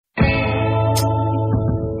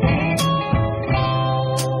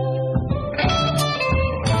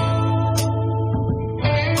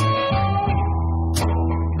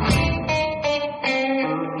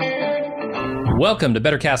Welcome to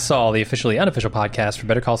Better Cast Saul, the officially unofficial podcast for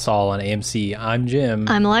Better Call Saul on AMC. I'm Jim.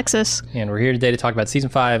 I'm Alexis. And we're here today to talk about Season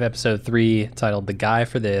 5, Episode 3, titled The Guy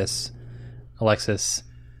for This. Alexis,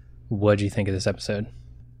 what'd you think of this episode?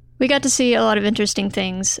 We got to see a lot of interesting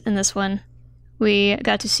things in this one. We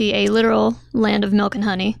got to see a literal land of milk and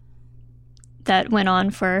honey that went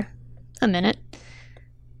on for a minute.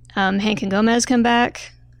 Hank and Gomez come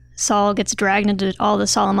back. Saul gets dragged into all the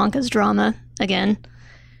Salamanca's drama again.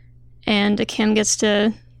 And Kim gets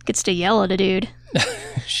to yell at a dude.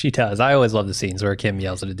 She does. I always love the scenes where Kim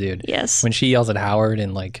yells at a dude. Yes. When she yells at Howard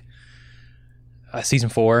in Season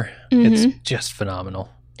 4, It's just phenomenal.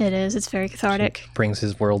 It is. It's very cathartic. She brings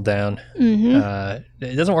his world down.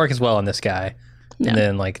 It doesn't work as well on this guy. No.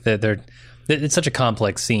 And then it's such a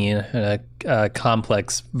complex scene and a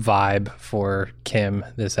complex vibe for Kim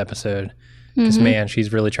this episode. Because, man,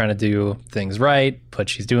 she's really trying to do things right, but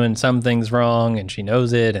she's doing some things wrong, and she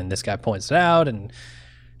knows it, and this guy points it out, and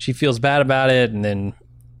she feels bad about it, and then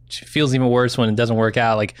she feels even worse when it doesn't work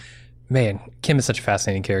out. Like, man, Kim is such a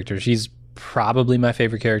fascinating character. She's probably my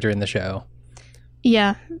favorite character in the show.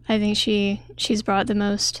 Yeah, I think she's brought the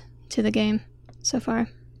most to the game so far.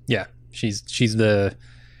 Yeah, she's the...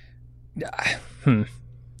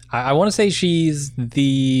 I want to say she's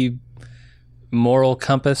the moral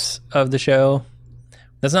compass of the show.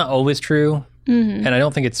 That's not always true, and I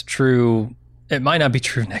don't think it's true. It might not be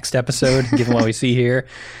true next episode, given what we see here.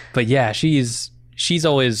 But yeah, she's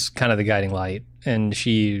always kind of the guiding light, and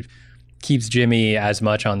she keeps Jimmy as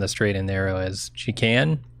much on the straight and narrow as she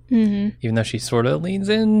can, even though she sort of leans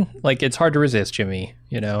in. Like, it's hard to resist Jimmy,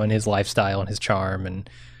 and his lifestyle and his charm and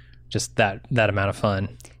just that amount of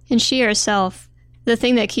fun. And she herself, the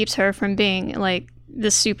thing that keeps her from being like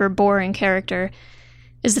this super boring character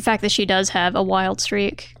is the fact that she does have a wild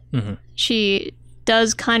streak. She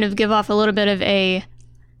does kind of give off a little bit of a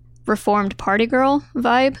reformed party girl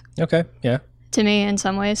vibe. Okay, yeah. To me, in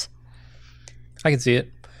some ways. I can see it.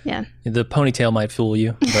 Yeah. The ponytail might fool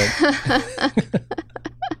you, but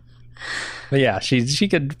but yeah, she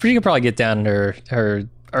could probably get down in her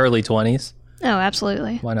early 20s. Oh,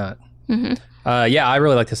 absolutely. Why not? Yeah, I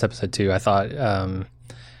really like this episode too. I thought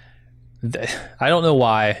I don't know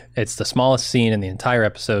why it's the smallest scene in the entire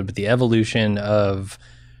episode, but the evolution of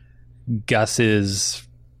Gus's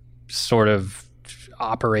sort of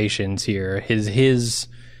operations here, his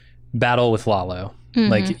battle with Lalo.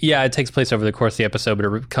 It takes place over the course of the episode, but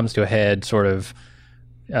it comes to a head sort of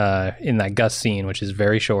in that Gus scene, which is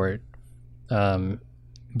very short. But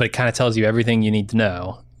it kind of tells you everything you need to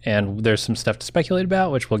know. And there's some stuff to speculate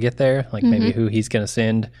about, which we'll get there, like maybe who he's going to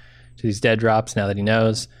send to these dead drops now that he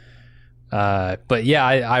knows. But yeah,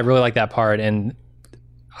 I really like that part, and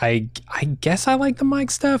I guess I like the Mike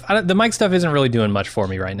stuff. The Mike stuff isn't really doing much for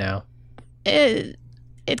me right now. It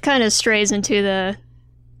kind of strays into the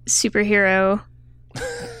superhero.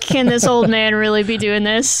 Can this old man really be doing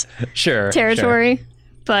this? Territory. Sure.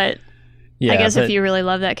 But yeah, I guess if you really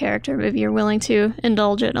love that character, maybe you're willing to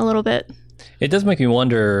indulge it a little bit. It does make me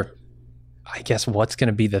wonder, I guess, what's going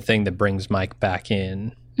to be the thing that brings Mike back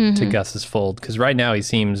in to Gus's fold, because right now he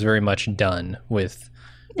seems very much done with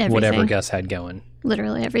whatever Gus had going.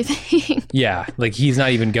 Literally everything. Yeah, like he's not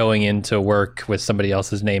even going into work with somebody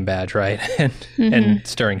else's name badge, right? and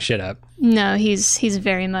stirring shit up. No, he's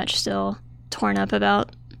very much still torn up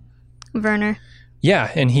about Werner.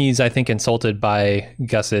 Yeah, and he's, I think, insulted by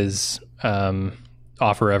Gus's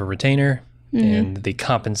offer of a retainer and the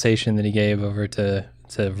compensation that he gave over to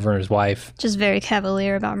Werner's wife. Just very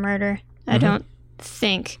cavalier about murder. I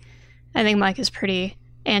think Mike is pretty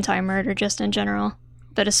anti-murder just in general,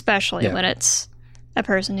 but especially when it's a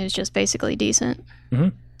person who's just basically decent.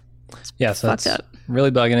 Yeah, so that's up.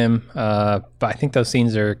 Really bugging him. But I think those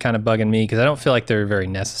scenes are kind of bugging me because I don't feel like they're very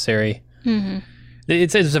necessary.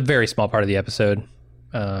 It's a very small part of the episode,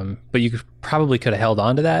 but you probably could have held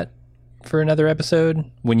on to that for another episode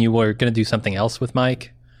when you were going to do something else with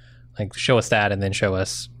Mike. Like, show us that and then show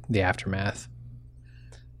us the aftermath.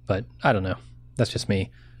 But I don't know. That's just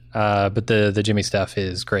me. But the Jimmy stuff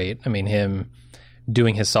is great. I mean, him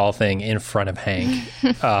doing his Saul thing in front of Hank.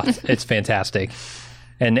 It's fantastic.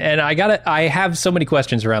 And I have so many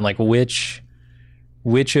questions around like which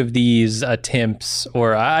of these attempts,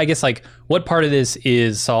 or I guess like what part of this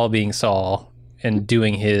is Saul being Saul and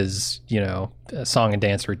doing his, song and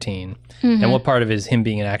dance routine, and what part of it is him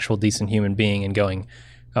being an actual decent human being and going,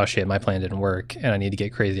 oh shit, my plan didn't work and I need to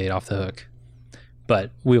get Crazy 8 off the hook.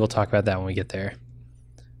 But we will talk about that when we get there.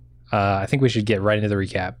 I think we should get right into the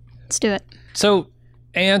recap. Let's do it. So,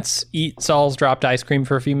 ants eat Saul's dropped ice cream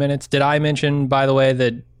for a few minutes. Did I mention, by the way,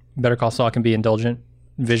 that Better Call Saul can be indulgent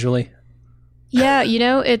visually? Yeah,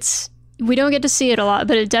 it's We don't get to see it a lot,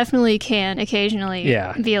 but it definitely can occasionally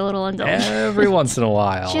be a little indulgent. Every once in a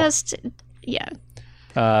while. Just, yeah.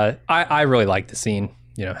 I really like the scene,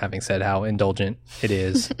 having said how indulgent it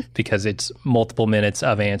is, because it's multiple minutes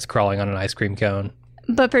of ants crawling on an ice cream cone.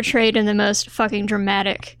 But portrayed in the most fucking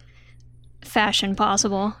dramatic fashion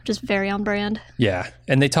possible. Just very on brand. Yeah.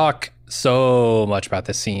 And they talk so much about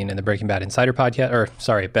this scene in the Breaking Bad Insider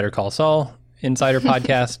podcast, Better Call Saul Insider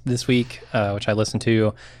podcast this week, which I listened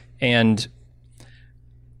to. And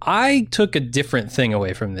I took a different thing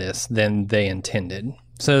away from this than they intended.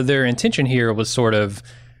 So their intention here was sort of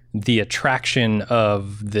the attraction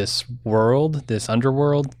of this world, this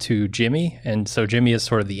underworld, to Jimmy. And so Jimmy is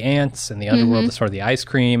sort of the ants, and the underworld is sort of the ice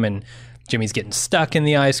cream, and Jimmy's getting stuck in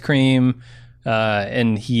the ice cream,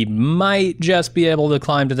 and he might just be able to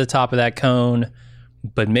climb to the top of that cone,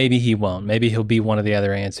 but maybe he won't. Maybe he'll be one of the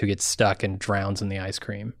other ants who gets stuck and drowns in the ice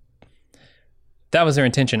cream. That was their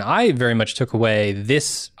intention. I very much took away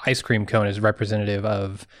this ice cream cone as representative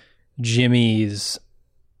of Jimmy's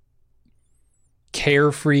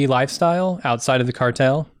carefree lifestyle outside of the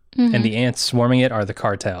cartel, and the ants swarming it are the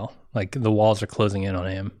cartel. Like, the walls are closing in on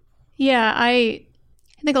him. Yeah, I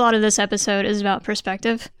think a lot of this episode is about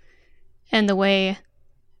perspective and the way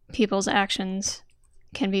people's actions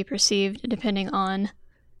can be perceived depending on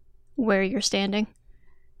where you're standing.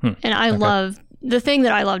 And I love, the thing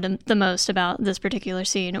that I loved the most about this particular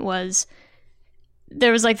scene was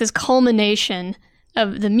there was like this culmination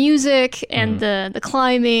of the music and the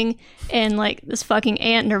climbing and like this fucking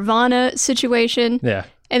ant nirvana situation. Yeah.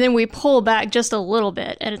 And then we pull back just a little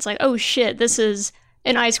bit and it's like, oh shit, this is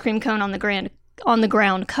an ice cream cone on the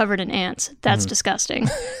ground covered in ants. That's disgusting.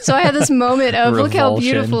 So I had this moment of look how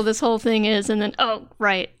beautiful this whole thing is, and then oh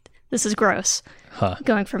right, this is gross.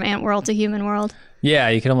 Going from ant world to human world. Yeah,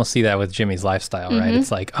 you can almost see that with Jimmy's lifestyle, right?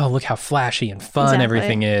 It's like, oh, look how flashy and fun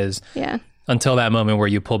everything is. Yeah. Until that moment where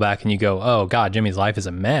you pull back and you go, oh god, Jimmy's life is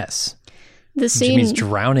a mess. The scene, Jimmy's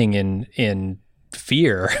drowning in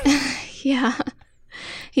fear. Yeah.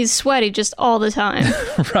 He's sweaty just all the time.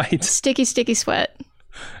 Right. Sticky sweat.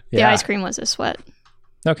 The ice cream was a sweat.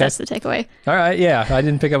 Okay. That's the takeaway. All right, yeah. I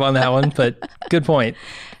didn't pick up on that one, but good point.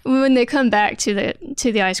 When they come back to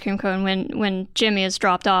the ice cream cone, when Jimmy is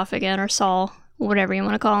dropped off again, or Saul, whatever you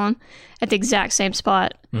want to call him, at the exact same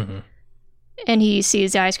spot, and he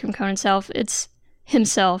sees the ice cream cone it's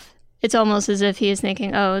himself. It's almost as if he is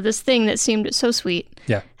thinking, oh, this thing that seemed so sweet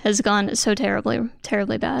has gone so terribly,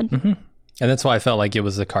 terribly bad. And that's why I felt like it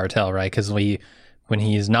was the cartel, right? Because when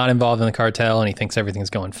he's not involved in the cartel and he thinks everything's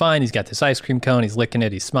going fine, he's got this ice cream cone, he's licking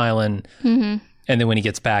it, he's smiling. And then when he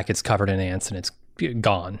gets back, it's covered in ants and it's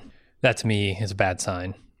gone. That to me is a bad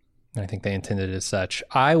sign. And I think they intended it as such.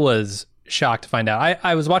 I was shocked to find out.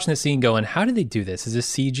 I was watching the scene going, how did they do this? Is this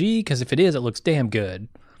CG? Because if it is, it looks damn good.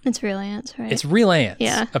 It's real ants, right? It's real ants,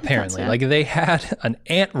 apparently. So. Like, they had an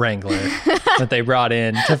ant wrangler that they brought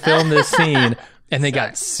in to film this scene, and they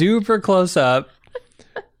got super close up,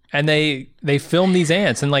 and they filmed these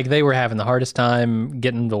ants, and like they were having the hardest time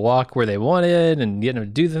getting them to walk where they wanted and getting them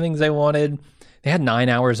to do the things they wanted. They had 9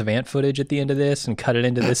 hours of ant footage at the end of this and cut it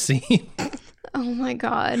into this scene. Oh my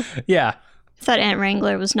god. Yeah. If that ant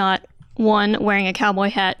wrangler was not 1, wearing a cowboy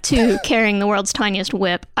hat, 2, carrying the world's tiniest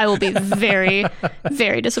whip, I will be very,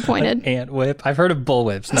 very disappointed. An ant whip? I've heard of bull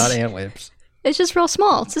whips, not ant whips. It's just real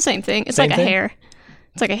small. It's the same thing. It's like a hair.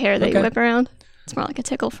 It's like a hair that you whip around. It's more like a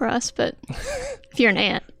tickle for us, but if you're an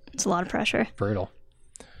ant, it's a lot of pressure. Brutal.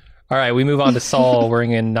 All right, we move on to Saul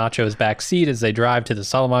wearing in Nacho's back seat as they drive to the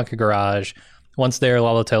Salamanca garage. Once there,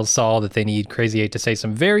 Lalo tells Saul that they need Crazy 8 to say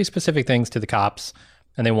some very specific things to the cops,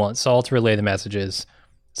 and they want Saul to relay the messages.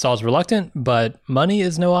 Saul's reluctant, but money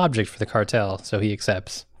is no object for the cartel, so he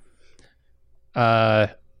accepts. I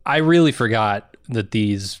really forgot that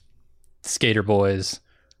these skater boys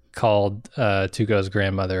called Tuco's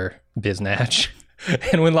grandmother Biznatch.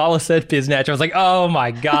 And when Lala said Biznatch, I was like, oh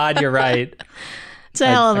my god, you're right. It's a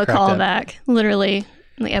hell of a callback. Literally,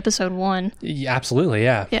 like episode 1. Yeah, absolutely,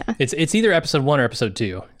 yeah. Yeah. It's either episode 1 or episode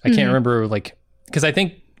 2. I can't remember, like, because I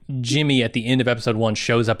think Jimmy at the end of episode 1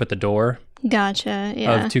 shows up at the door. Gotcha,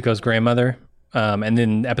 yeah. Of Tuco's grandmother. And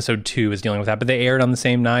then episode 2 is dealing with that. But they aired on the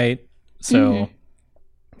same night. So,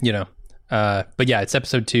 but yeah, it's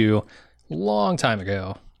episode 2. Long time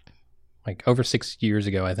ago. Like over 6 years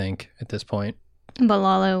ago, I think, at this point. But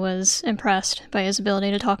Lalo was impressed by his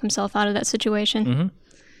ability to talk himself out of that situation.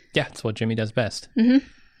 Yeah, it's what Jimmy does best. And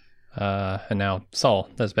now Saul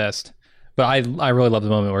does best. But I really love the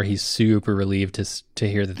moment where he's super relieved to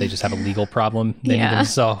hear that they just have a legal problem they need to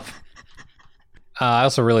solve. I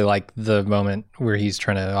also really like the moment where he's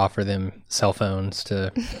trying to offer them cell phones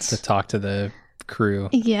to talk to the crew.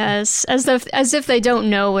 Yes, as if they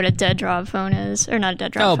don't know what a dead drop phone is, or not a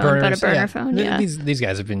dead drop phone, but a burner phone. Yeah, these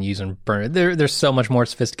guys have been using burner. They're so much more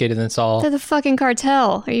sophisticated than Saul. They're the fucking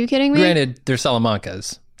cartel. Are you kidding me? Granted, they're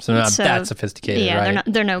Salamancas, so not that sophisticated. Yeah, right?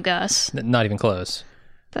 they're no Gus. Not even close.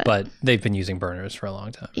 But they've been using burners for a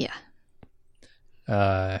long time. Yeah.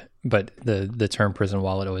 But the term prison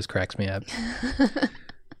wallet always cracks me up.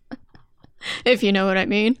 If you know what I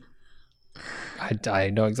mean. I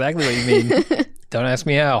know exactly what you mean. Don't ask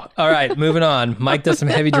me how. All right, moving on. Mike does some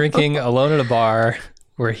heavy drinking alone at a bar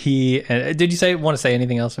where did you want to say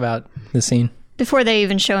anything else about this scene? Before they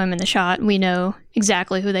even show him in the shot, we know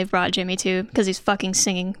exactly who they've brought Jimmy to because he's fucking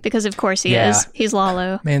singing. Because of course he is. He's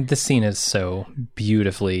Lalo. Man, this scene is so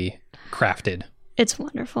beautifully crafted. It's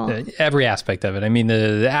wonderful. Every aspect of it. I mean,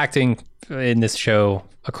 the acting in this show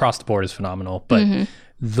across the board is phenomenal, but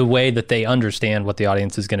the way that they understand what the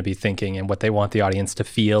audience is going to be thinking and what they want the audience to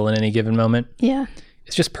feel in any given moment. Yeah.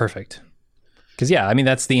 It's just perfect. Because, I mean,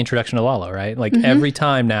 that's the introduction to Lalo, right? Like, every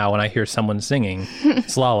time now when I hear someone singing,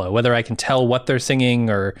 it's Lalo. Whether I can tell what they're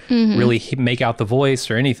singing or really make out the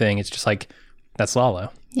voice or anything, it's just like, that's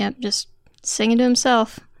Lalo. Yep, just singing to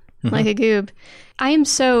himself like a goob. I am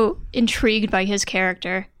so intrigued by his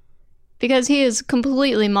character because he is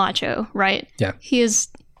completely macho, right? Yeah. He is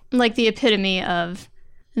like the epitome of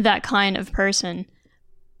that kind of person.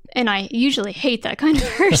 And I usually hate that kind of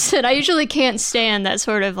person. I usually can't stand that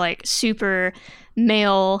sort of like super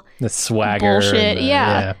male the swagger bullshit.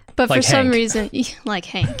 Yeah. But like for some Hank. reason, like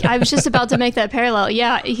Hank, I was just about to make that parallel.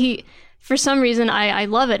 Yeah. For some reason, I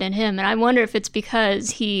love it in him. And I wonder if it's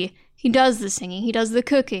because he does the singing, he does the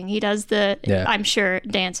cooking, he does I'm sure,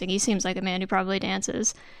 dancing. He seems like a man who probably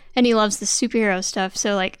dances. And he loves the superhero stuff.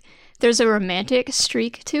 So like there's a romantic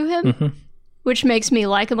streak to him. Which makes me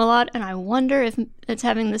like him a lot, and I wonder if it's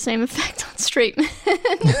having the same effect on straight men.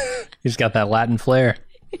 He's got that Latin flair.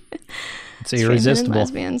 It's irresistible.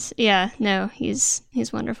 Lesbians. Yeah, no, he's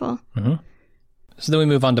wonderful. So then we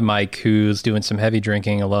move on to Mike, who's doing some heavy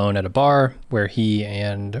drinking alone at a bar where he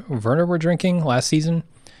and Werner were drinking last season.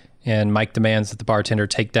 And Mike demands that the bartender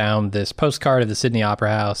take down this postcard of the Sydney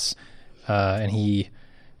Opera House, and he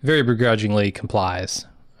very begrudgingly complies.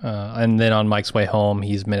 And then on Mike's way home,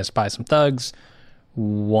 he's menaced by some thugs.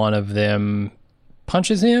 One of them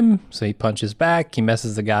punches him, so he punches back. He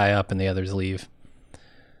messes the guy up, and the others leave.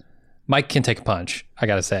 Mike can take a punch, I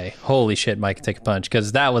gotta say. Holy shit, Mike can take a punch,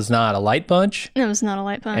 because that was not a light punch. It was not a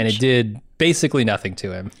light punch. And it did basically nothing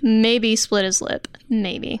to him. Maybe split his lip.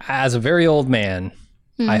 Maybe. As a very old man,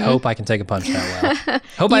 I hope I can take a punch that well.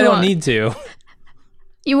 Hope I don't need to.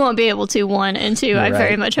 You won't be able to, 1, and 2, I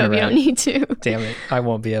very much hope you don't need to. Damn it, I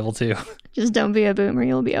won't be able to. Just don't be a boomer,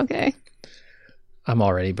 you'll be okay. I'm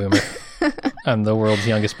already boomer. I'm the world's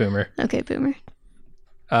youngest boomer. Okay, boomer.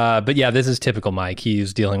 But yeah, this is typical Mike.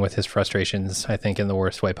 He's dealing with his frustrations, I think, in the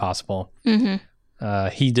worst way possible.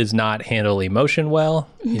 He does not handle emotion well.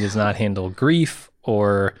 He does not handle grief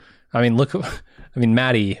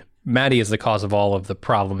Maddie is the cause of all of the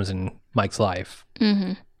problems in Mike's life.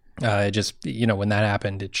 It just, when that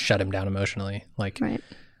happened, it shut him down emotionally.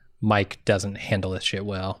 Mike doesn't handle this shit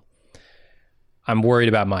well. I'm worried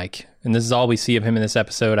about Mike. And this is all we see of him in this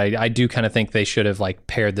episode. I do kind of think they should have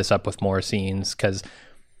paired this up with more scenes because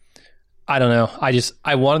I don't know.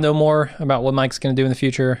 I want to know more about what Mike's going to do in the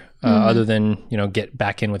future other than, get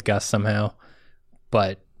back in with Gus somehow.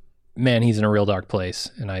 But man, he's in a real dark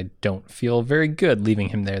place and I don't feel very good leaving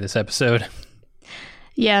him there this episode.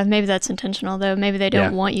 Yeah, maybe that's intentional, though. Maybe they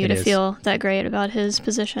don't want you to feel that great about his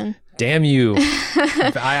position. Damn you.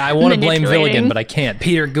 I want to blame Villigan, but I can't.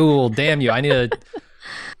 Peter Gould, damn you. I need to...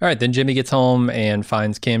 All right, then Jimmy gets home and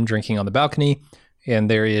finds Kim drinking on the balcony, and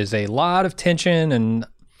there is a lot of tension and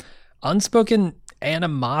unspoken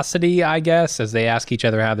animosity, I guess, as they ask each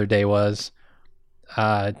other how their day was.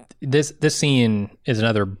 This scene is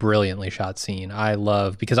another brilliantly shot scene. I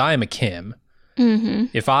love, because I am a Kim.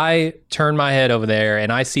 If I turn my head over there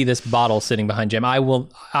and I see this bottle sitting behind Jim, I will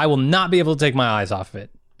not be able to take my eyes off of it.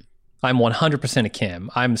 I'm 100% a Kim.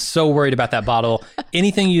 I'm so worried about that bottle.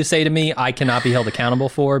 Anything you say to me, I cannot be held accountable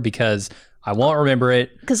for because I won't remember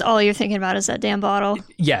it. Because all you're thinking about is that damn bottle.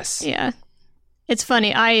 Yes. Yeah. It's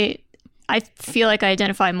funny. I feel like I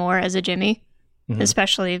identify more as a Jimmy.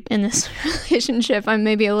 Especially in this relationship. I'm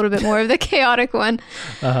maybe a little bit more of the chaotic one.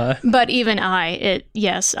 But even I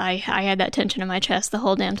had that tension in my chest the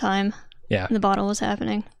whole damn time. Yeah. The bottle was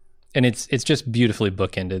happening. And it's just beautifully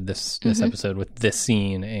bookended this episode with this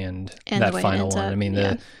scene and that final one. I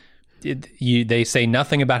mean, they say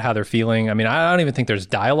nothing about how they're feeling. I mean, I don't even think there's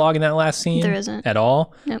dialogue in that last scene. There isn't. At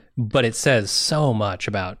all. Nope. But it says so much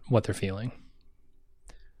about what they're feeling.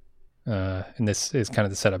 And this is kind of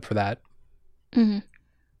the setup for that. Mm-hmm.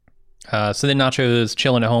 So then Nacho is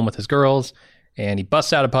chilling at home with his girls, and he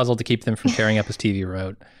busts out a puzzle to keep them from tearing up his TV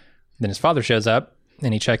remote. Then his father shows up,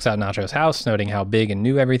 and he checks out Nacho's house, noting how big and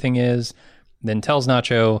new everything is. Then tells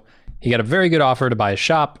Nacho he got a very good offer to buy a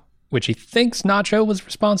shop, which he thinks Nacho was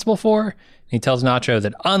responsible for. And he tells Nacho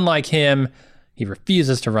that unlike him, he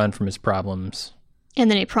refuses to run from his problems. And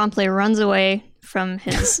then he promptly runs away from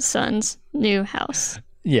his son's new house.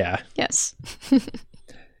 Yeah. Yes.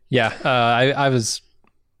 Yeah. I was...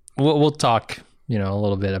 We'll talk, a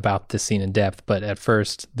little bit about this scene in depth, but at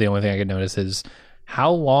first, the only thing I could notice is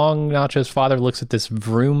how long Nacho's father looks at this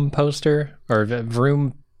Vroom poster, or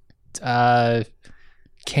Vroom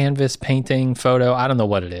canvas painting photo. I don't know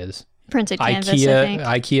what it is. Printed canvas, I think.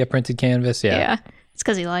 IKEA printed canvas, yeah. Yeah. It's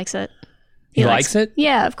because he likes it. He likes it?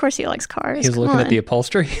 Yeah, of course he likes cars. He was looking at the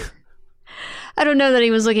upholstery? I don't know that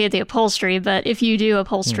he was looking at the upholstery, but if you do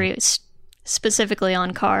upholstery specifically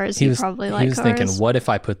on cars, you probably like cars. He was thinking, what if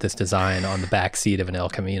I put this design on the back seat of an El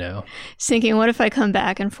Camino? He's thinking, what if I come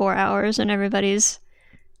back in 4 hours and everybody's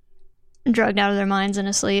drugged out of their minds and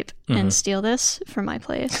asleep and steal this from my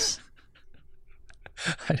place?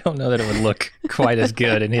 I don't know that it would look quite as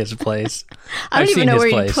good in his place. I don't even know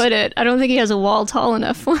where you put it. I don't think he has a wall tall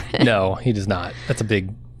enough for it. No, he does not. That's a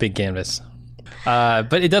big canvas.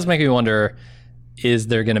 But it does make me wonder, is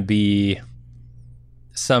there going to be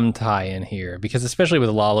some tie-in here? Because especially with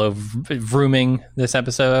Lalo vrooming this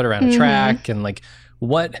episode around a track, and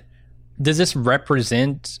what does this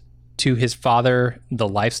represent to his father, the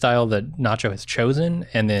lifestyle that Nacho has chosen?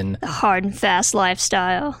 And then the hard and fast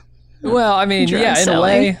lifestyle. Well, I mean, yeah, in a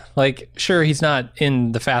way, sure, he's not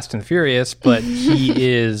in the Fast and the Furious, but he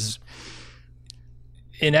is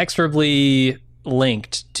inexorably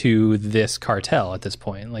linked to this cartel at this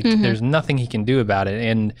point. There's nothing he can do about it.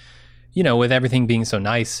 And, with everything being so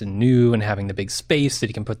nice and new and having the big space that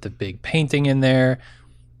he can put the big painting in there,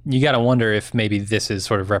 you got to wonder if maybe this is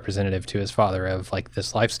sort of representative to his father of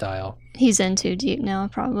this lifestyle. He's in too deep now,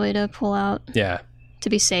 probably, to pull out. Yeah. To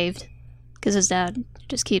be saved. Because his dad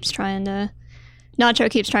just keeps trying to... Nacho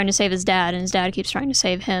keeps trying to save his dad, and his dad keeps trying to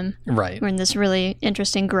save him. Right. We're in this really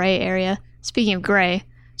interesting gray area. Speaking of gray,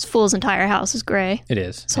 this fool's entire house is gray. It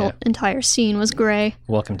is. This whole entire scene was gray.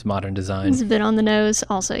 Welcome to modern design. It's a bit on the nose.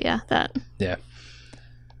 Also, yeah, that. Yeah.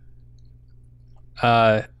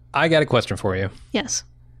 I got a question for you. Yes.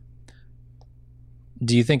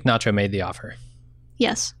 Do you think Nacho made the offer?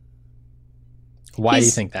 Yes. Why do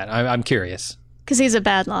you think that? I'm curious. Because he's a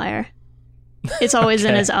bad liar. It's always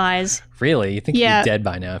in his eyes. Really? You think he'd be dead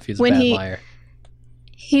by now if he was a bad liar?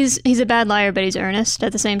 He's a bad liar, but he's earnest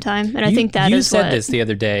at the same time. And I think that is You said this the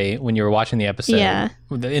other day when you were watching the episode. Yeah.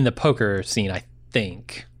 In the poker scene, I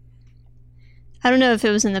think. I don't know if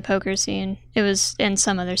it was in the poker scene. It was in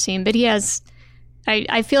some other scene. But he has...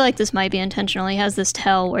 I feel like this might be intentional. He has this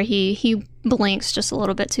tell where he blinks just a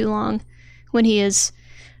little bit too long when he is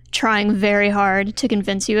trying very hard to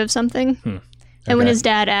convince you of something. Okay. And when his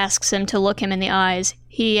dad asks him to look him in the eyes,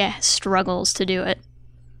 he struggles to do it.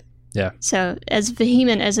 Yeah. So as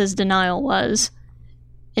vehement as his denial was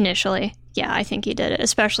initially, yeah, I think he did it,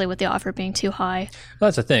 especially with the offer being too high. Well,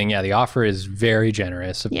 that's the thing. Yeah, the offer is very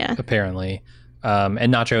generous, apparently.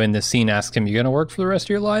 And Nacho in this scene asks him, "You going to work for the rest of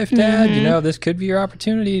your life, Dad? This could be your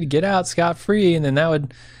opportunity to get out scot-free, and then that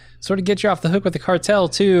would sort of get you off the hook with the cartel,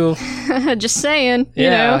 too." Just saying,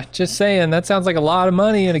 Yeah, just saying. That sounds like a lot of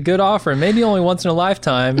money and a good offer. Maybe only once in a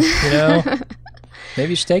lifetime,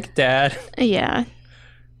 Maybe you should take it, Dad. Yeah.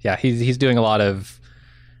 Yeah, he's doing a lot of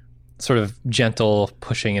sort of gentle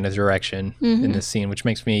pushing in his direction in this scene, which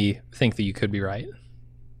makes me think that you could be right.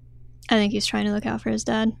 I think he's trying to look out for his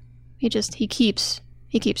dad. He keeps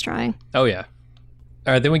trying. Oh, yeah.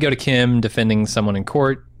 All right, then we go to Kim defending someone in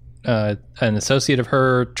court. An associate of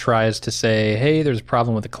her tries to say, hey, there's a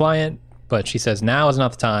problem with the client, but she says now is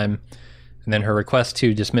not the time. And then her request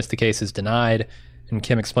to dismiss the case is denied. And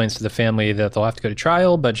Kim explains to the family that they'll have to go to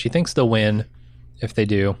trial, but she thinks they'll win if they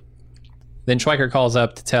do. Then Schweiker calls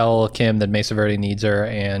up to tell Kim that Mesa Verde needs her,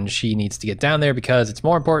 and she needs to get down there because it's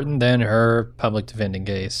more important than her public defending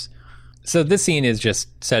case. So this scene is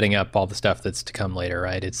just setting up all the stuff that's to come later,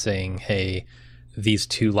 right? It's saying, hey, these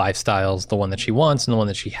two lifestyles, the one that she wants and the one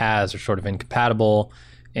that she has, are sort of incompatible.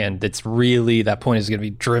 And it's really, that point is going to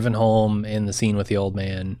be driven home in the scene with the old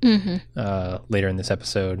man later in this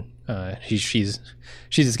episode. She's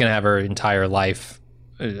just going to have her entire life,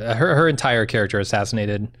 her entire character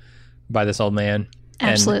assassinated by this old man.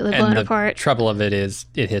 Absolutely blown apart. The trouble of it is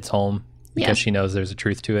it hits home because she knows there's a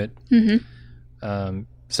truth to it. Mm-hmm.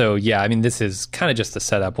 So, yeah, I mean, this is kind of just the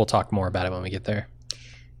setup. We'll talk more about it when we get there.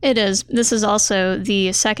 It is. This is also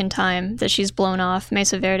the second time that she's blown off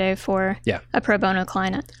Mesa Verde for a pro bono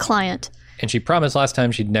client. And she promised last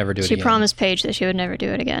time she'd never do it again. She promised Paige that she would never do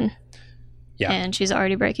it again. Yeah. And she's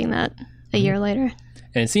already breaking that a year later.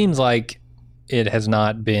 And it seems like it is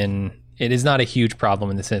not a huge problem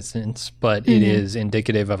in this instance, but it is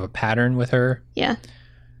indicative of a pattern with her. Yeah.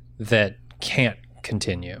 That can't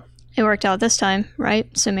continue. It worked out this time,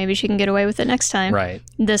 right? So maybe she can get away with it next time. Right.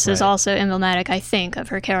 This is also emblematic, I think, of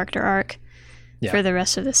her character arc for the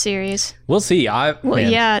rest of the series. We'll see. I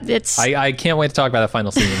can't wait to talk about the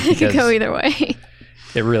final scene. It could go either way.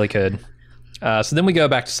 It really could. So then we go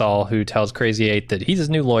back to Saul, who tells Crazy 8 that he's his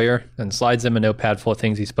new lawyer and slides him a notepad full of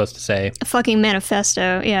things he's supposed to say. A fucking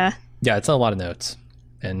manifesto, yeah. Yeah, it's a lot of notes.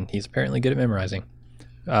 And he's apparently good at memorizing.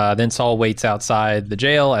 Then Saul waits outside the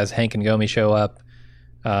jail as Hank and Gomi show up.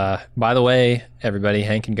 By the way, everybody,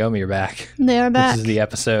 Hank and Gomi are back. They are back. This is the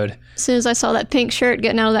episode. As soon as I saw that pink shirt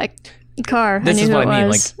getting out of that car, this I knew is what I mean.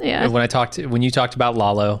 Was. Like when you talked about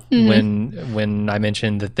Lalo, when I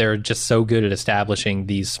mentioned that they're just so good at establishing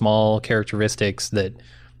these small characteristics that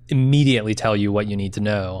immediately tell you what you need to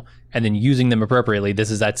know, and then using them appropriately.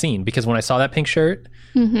 This is that scene, because when I saw that pink shirt,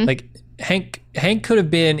 like Hank could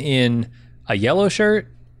have been in a yellow shirt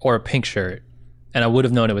or a pink shirt, and I would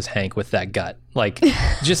have known it was Hank with that gut. Like,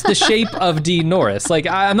 just the shape of Dean Norris. Like,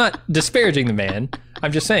 I'm not disparaging the man.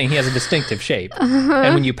 I'm just saying he has a distinctive shape.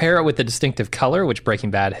 And when you pair it with the distinctive color, which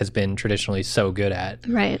Breaking Bad has been traditionally so good at,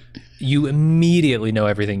 right, you immediately know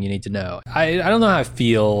everything you need to know. I don't know how I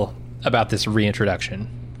feel about this reintroduction.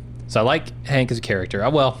 So I like Hank as a character.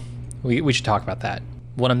 Well, we should talk about that.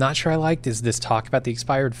 What I'm not sure I liked is this talk about the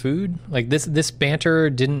expired food. Like, this banter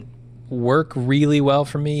didn't work really well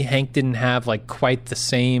for me. Hank didn't have like quite the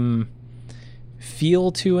same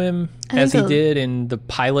feel to him as he did in the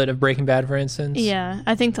pilot of Breaking Bad, for instance. Yeah,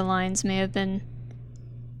 I think the lines could have been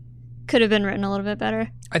written a little bit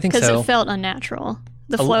better. I think so. Because it felt unnatural.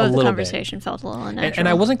 The flow of the conversation felt a little unnatural. And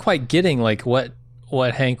I wasn't quite getting like what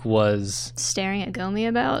Hank was staring at Gomi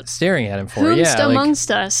about. Staring at him for. Whomst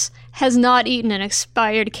amongst us has not eaten an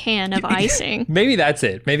expired can of icing? Maybe that's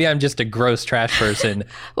it. Maybe I'm just a gross trash person,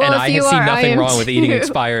 and I see nothing wrong with eating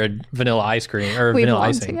expired vanilla ice cream or vanilla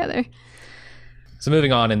icing. Together. So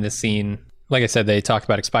moving on in this scene, like I said, they talk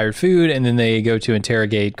about expired food, and then they go to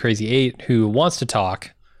interrogate Crazy 8, who wants to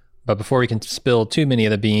talk. But before we can spill too many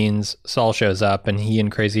of the beans, Saul shows up, and he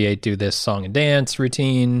and Crazy 8 do this song and dance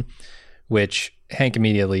routine, which Hank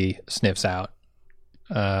immediately sniffs out.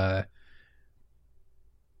 And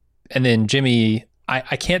then Jimmy,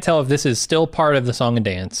 I can't tell if this is still part of the song and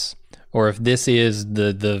dance, or if this is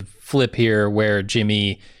the flip here where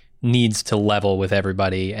Jimmy needs to level with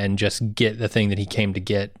everybody and just get the thing that he came to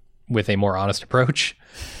get with a more honest approach.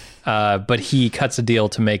 But he cuts a deal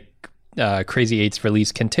to make Crazy 8's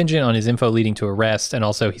release contingent on his info leading to arrest, and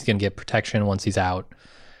also he's going to get protection once he's out.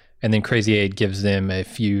 And then Crazy 8 gives them a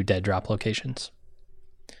few dead drop locations.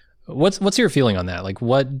 What's your feeling on that? Like,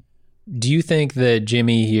 what do you think that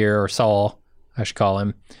Jimmy here, or Saul, I should call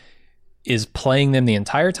him, is playing them the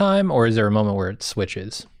entire time, or is there a moment where it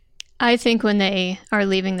switches? I think when they are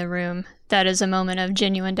leaving the room, that is a moment of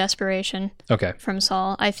genuine desperation from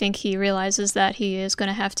Saul. I think he realizes that he is going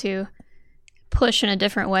to have to push in a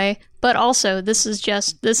different way. But also, this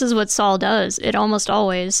is what Saul does. It almost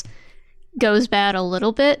always goes bad a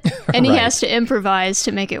little bit, and he has to improvise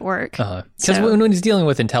to make it work. Because when he's dealing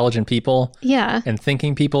with intelligent people and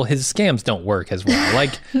thinking people, his scams don't work as well.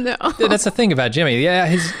 Like, no. That's the thing about Jimmy. Yeah,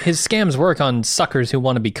 his scams work on suckers who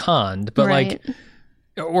want to be conned, but like,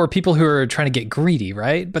 or people who are trying to get greedy,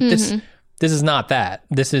 right? But this is not that.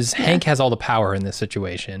 This is Hank has all the power in this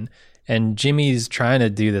situation, and Jimmy's trying to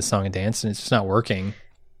do this song and dance, and it's just not working.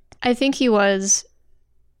 I think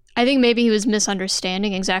maybe he was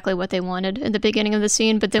misunderstanding exactly what they wanted at the beginning of the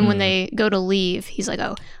scene, but then when they go to leave, he's like,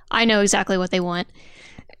 oh, I know exactly what they want.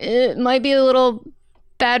 It might be a little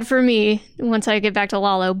bad for me once I get back to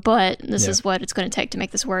Lalo, but this is what it's going to take to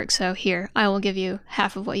make this work. So here, I will give you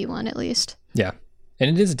half of what you want at least. Yeah. And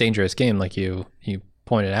it is a dangerous game, like you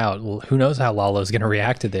pointed out. Who knows how Lalo's going to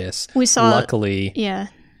react to this? We saw, luckily,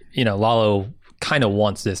 Lalo kind of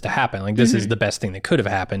wants this to happen. Like, this is the best thing that could have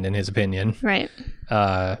happened in his opinion. Right.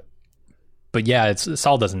 But yeah,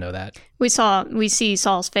 Saul doesn't know that. We see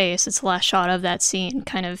Saul's face. It's the last shot of that scene,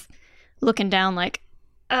 kind of looking down like,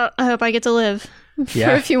 oh, I hope I get to live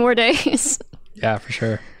for a few more days. Yeah, for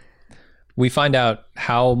sure. We find out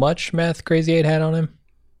how much meth Crazy 8 had on him.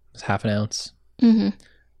 It's half an ounce.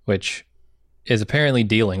 Which is apparently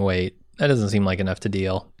dealing weight. That doesn't seem like enough to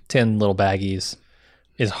deal. 10 little baggies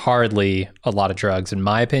is hardly a lot of drugs, in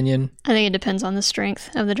my opinion. I think it depends on the strength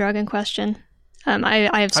of the drug in question.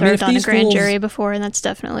 I have served on a grand jury before, and that's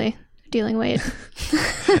definitely dealing weight.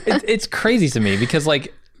 It's crazy to me because,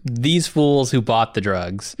 like, these fools who bought the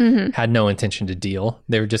drugs had no intention to deal.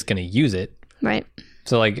 They were just going to use it. Right.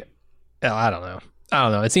 So, like, I don't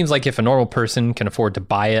know. It seems like if a normal person can afford to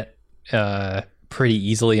buy it pretty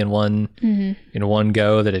easily in one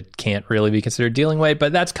go, that it can't really be considered dealing weight.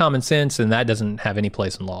 But that's common sense, and that doesn't have any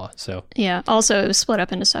place in law. So yeah. Also, it was split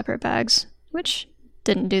up into separate bags, which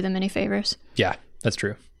didn't do them any favors. Yeah, that's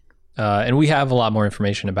true. And we have a lot more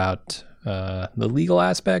information about the legal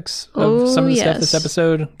aspects of some of the stuff this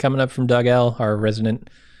episode coming up from Doug L., our resident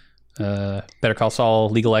Better Call Saul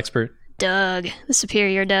legal expert. Doug, the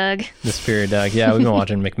superior Doug. The superior Doug. Yeah, we've been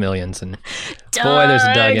watching McMillions, and boy, there's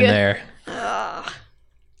a Doug in there.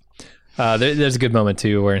 There's a good moment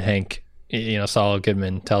too where Hank, Saul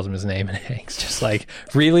Goodman tells him his name, and Hank's just like,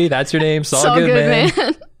 "Really? That's your name, Saul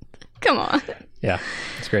Goodman?" Come on. Yeah,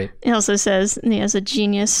 it's great. He also says he has a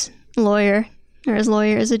genius lawyer, or his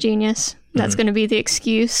lawyer is a genius. That's going to be the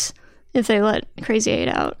excuse if they let Crazy 8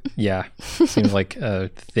 out. Yeah, seems like a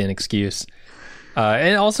thin excuse.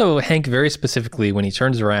 And also Hank very specifically, when he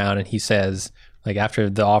turns around and he says, like, after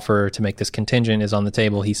the offer to make this contingent is on the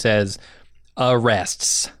table, he says,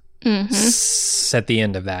 arrests at the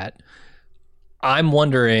end of that. I'm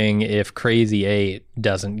wondering if Crazy 8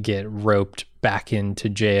 doesn't get roped back into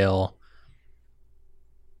jail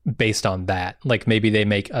based on that. Like, maybe they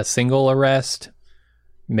make a single arrest.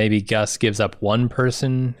 Maybe Gus gives up one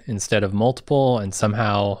person instead of multiple, and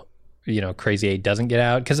somehow, Crazy 8 doesn't get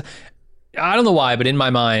out. Because I don't know why, but in my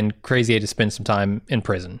mind, Crazy 8 has spent some time in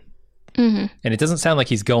prison. And it doesn't sound like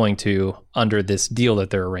he's going to under this deal that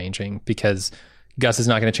they're arranging, because Gus is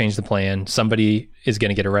not going to change the plan. Somebody is going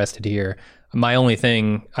to get arrested here. My only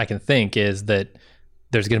thing I can think is that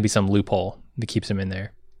there's going to be some loophole that keeps him in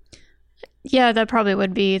there. Yeah, that probably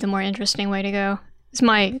would be the more interesting way to go.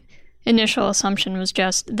 My initial assumption was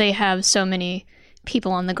just they have so many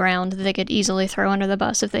people on the ground that they could easily throw under the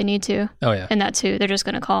bus if they need to. Oh, yeah. And that's who they're just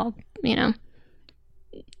going to call, the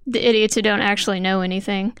idiots who don't actually know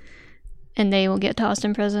anything, and they will get tossed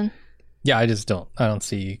in prison. Yeah, I don't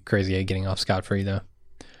see Crazy 8 getting off scot-free, though.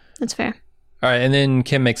 That's fair. All right, and then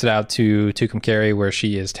Kim makes it out to Tucumcari, where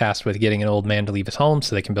she is tasked with getting an old man to leave his home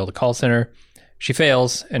so they can build a call center. She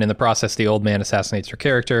fails, and in the process, the old man assassinates her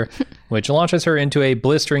character, which launches her into a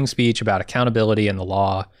blistering speech about accountability and the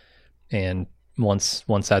law. And once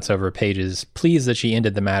that's over, Paige is pleased that she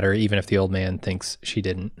ended the matter, even if the old man thinks she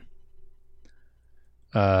didn't.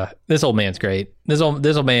 This old man's great. This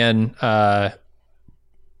old man, I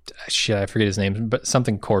forget his name, but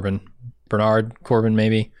something Corbin. Bernard Corbin,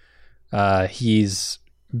 maybe. He's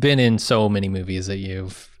been in so many movies that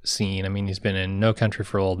you've seen. I mean, he's been in No Country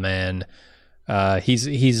for Old Men. I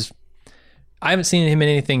haven't seen him in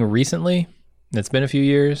anything recently. It's been a few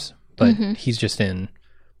years, but he's just in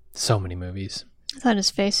so many movies. I thought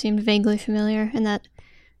his face seemed vaguely familiar in that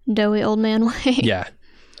doughy old man way. Yeah.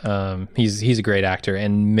 He's a great actor,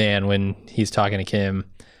 and man, when he's talking to Kim,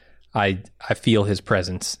 I feel his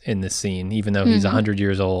presence in this scene, even though he's 100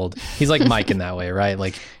 years old. He's like Mike in that way, right?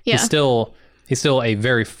 Like, he's still a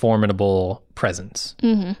very formidable presence.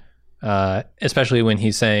 Especially when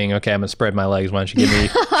he's saying, okay, I'm going to spread my legs. Why don't you give me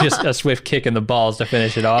just a swift kick in the balls to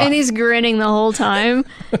finish it off? And he's grinning the whole time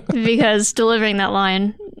because delivering that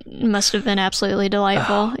line must have been absolutely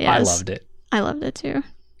delightful. Yes. I loved it. I loved it too.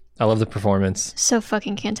 I love the performance. So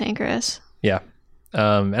fucking cantankerous. Yeah.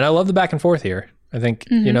 And I love the back and forth here. I think,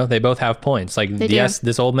 they both have points. Like, yes,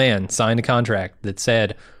 this old man signed a contract that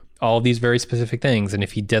said all these very specific things. And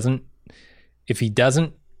if he doesn't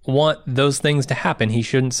want those things to happen, he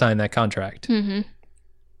shouldn't sign that contract.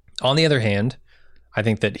 On the other hand, I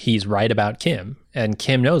think that he's right about Kim, and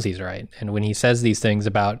Kim knows he's right. And when he says these things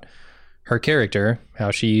about her character,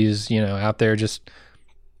 how she's, out there just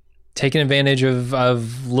taking advantage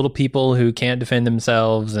of little people who can't defend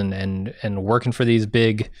themselves and working for these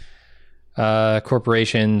big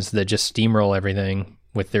corporations that just steamroll everything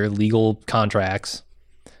with their legal contracts.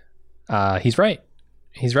 He's right.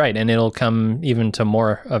 He's right. And it'll come even to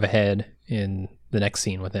more of a head in the next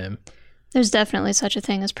scene with him. There's definitely such a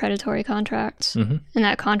thing as predatory contracts. And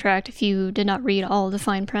that contract, if you did not read all of the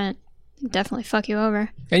fine print, it'd definitely fuck you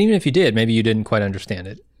over. And even if you did, maybe you didn't quite understand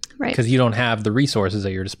it. Right. Because you don't have the resources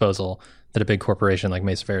at your disposal that a big corporation like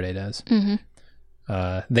Mesa Verde does.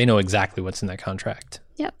 They know exactly what's in that contract.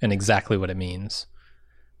 Yep. And exactly what it means.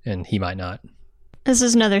 And he might not. This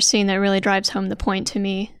is another scene that really drives home the point to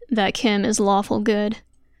me that Kim is lawful good.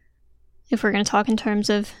 If we're going to talk in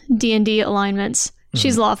terms of D&D alignments,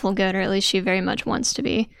 she's lawful good, or at least she very much wants to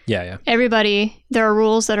be. Yeah. There are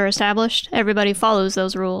rules that are established. Everybody follows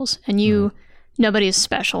those rules. And you nobody is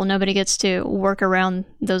special. Nobody gets to work around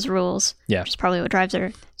those rules. Yeah. Which is probably what drives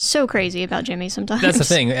her so crazy about Jimmy sometimes. That's the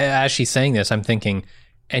thing. As she's saying this, I'm thinking,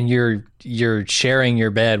 and you're sharing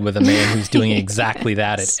your bed with a man who's doing exactly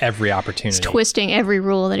that at every opportunity. He's twisting every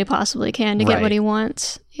rule that he possibly can to get what he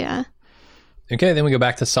wants. Yeah. Okay, then we go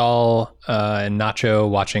back to Saul and Nacho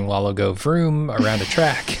watching Lalo go vroom around a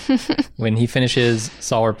track. When he finishes,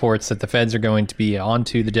 Saul reports that the feds are going to be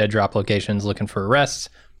onto the dead drop locations looking for arrests,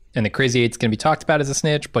 and the Crazy Eight's going to be talked about as a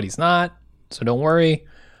snitch, but he's not, so don't worry.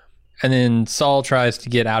 And then Saul tries to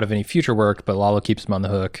get out of any future work, but Lalo keeps him on the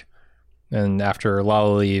hook. And after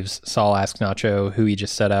Lalo leaves, Saul asks Nacho who he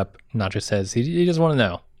just set up. Nacho says he just want to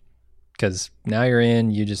know, because now you're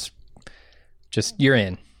in, you just you're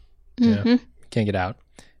in. Mm-hmm. You know? Can't get out.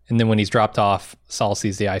 And then when he's dropped off, Saul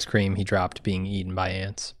sees the ice cream he dropped being eaten by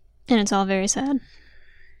ants. And it's all very sad.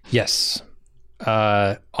 Yes.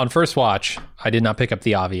 On first watch, I did not pick up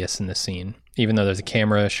the obvious in this scene, even though there's a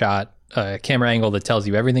camera angle that tells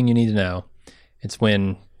you everything you need to know. It's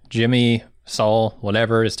when Jimmy, Saul,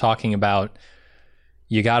 whatever, is talking about,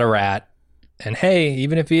 you got a rat, and hey,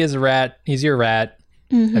 even if he is a rat, he's your rat.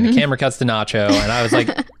 Mm-hmm. And the camera cuts to Nacho, and I was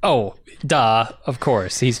like, oh, duh, of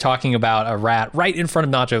course. He's talking about a rat right in front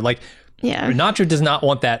of Nacho. Like, yeah. Nacho does not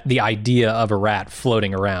want the idea of a rat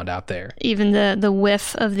floating around out there. Even the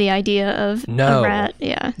whiff of the idea of a rat,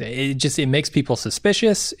 yeah. It makes people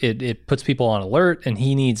suspicious. It puts people on alert, and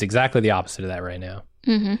he needs exactly the opposite of that right now.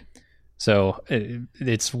 Mm-hmm. So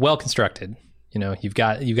it's well constructed. You know, you've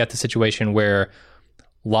got the situation where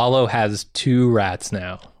Lalo has two rats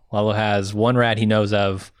now. Lalo has one rat he knows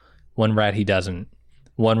of, one rat he doesn't,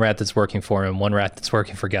 one rat that's working for him, one rat that's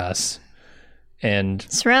working for Gus. And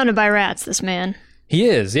surrounded by rats, this man. He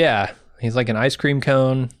is, yeah. He's like an ice cream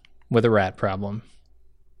cone with a rat problem.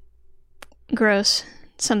 Gross.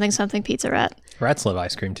 Something pizza rat. Rats love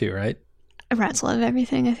ice cream too, right? Rats love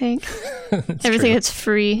everything, I think. Everything true. That's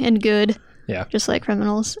free and good. Yeah. Just like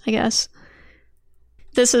criminals, I guess.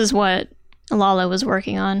 This is what Lalo was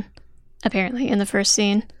working on, apparently, in the first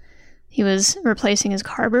scene. He was replacing his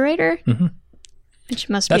carburetor, mm-hmm. which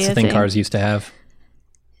must That's be a the thing cars used to have.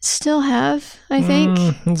 Still have, I think.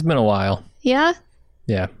 It's been a while. Yeah?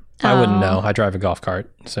 Yeah. I wouldn't know. I drive a golf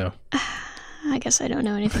cart, so. I guess I don't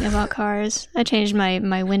know anything about cars. I changed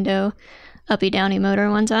my window uppy-downy motor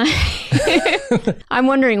one time. I'm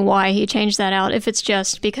wondering why he changed that out, if it's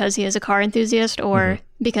just because he is a car enthusiast or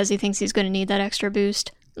because he thinks he's going to need that extra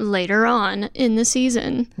boost later on in the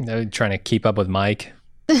season. They're trying to keep up with Mike,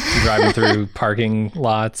 driving through parking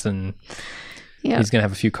lots, and he's going to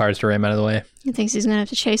have a few cars to ram out of the way. He thinks he's going to have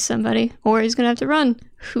to chase somebody, or he's going to have to run.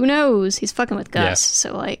 Who knows? He's fucking with Gus,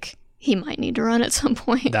 so like he might need to run at some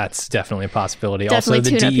point. That's definitely a possibility.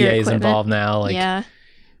 Definitely also, the DEA is involved now. Like, yeah.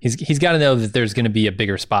 He's got to know that there's going to be a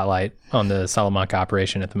bigger spotlight on the Salamanca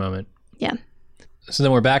operation at the moment. Yeah. So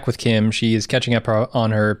then we're back with Kim. She is catching up on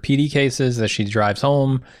her PD cases as she drives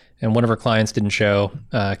home, and one of her clients didn't show.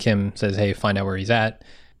 Kim says, hey, find out where he's at.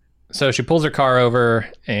 So she pulls her car over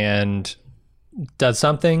and does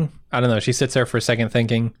something. I don't know. She sits there for a second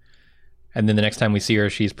thinking, and then the next time we see her,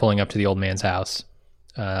 she's pulling up to the old man's house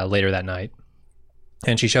later that night.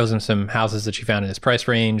 And she shows him some houses that she found in his price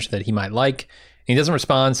range that he might like. And he doesn't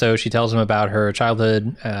respond, so she tells him about her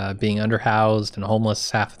childhood, being underhoused and homeless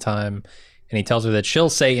half the time. And he tells her that she'll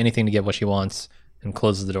say anything to get what she wants, and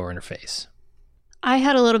closes the door in her face. I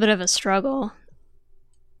had a little bit of a struggle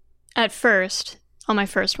at first, on my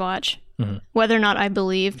first watch, whether or not I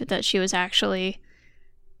believed that that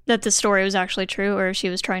the story was actually true, or if she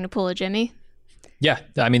was trying to pull a Jimmy. Yeah,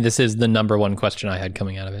 I mean, this is the number one question I had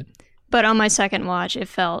coming out of it. But on my second watch, it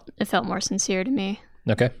felt more sincere to me.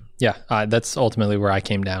 Okay. Yeah, that's ultimately where I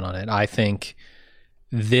came down on it. I think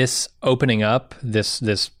this opening up,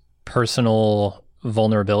 this personal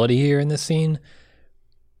vulnerability here in this scene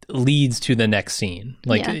leads to the next scene.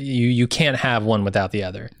 Like, you can't have one without the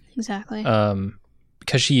other. Exactly.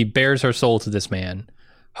 Because she bears her soul to this man,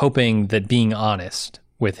 hoping that being honest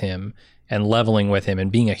with him and leveling with him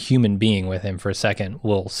and being a human being with him for a second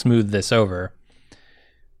will smooth this over.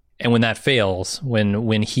 And when that fails,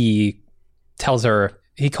 when he tells her,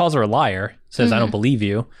 he calls her a liar, says, I don't believe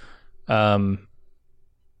you. I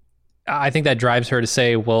think that drives her to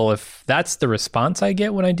say, well, if that's the response I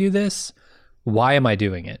get when I do this, why am I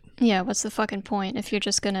doing it? Yeah, what's the fucking point if you're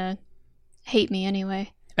just going to hate me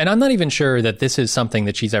anyway? And I'm not even sure that this is something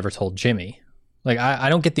that she's ever told Jimmy. Like, I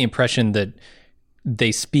don't get the impression that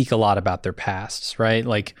they speak a lot about their pasts, right?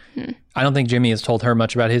 Like, I don't think Jimmy has told her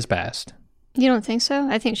much about his past. You don't think so?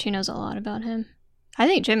 I think she knows a lot about him. I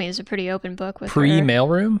think Jimmy is a pretty open book with her.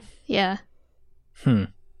 Pre-mailroom? Yeah.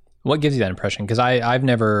 What gives you that impression? Because I've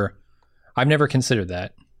never I've never considered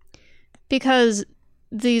that. Because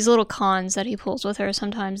these little cons that he pulls with her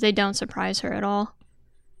sometimes, they don't surprise her at all.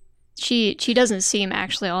 She doesn't seem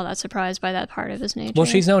actually all that surprised by that part of his nature. Well,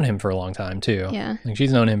 she's known him for a long time, too. Yeah. Like,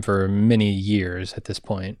 she's known him for many years at this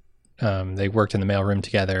point. They worked in the mailroom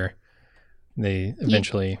together. They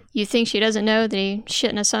eventually... You think she doesn't know that he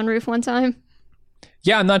shit in a sunroof one time?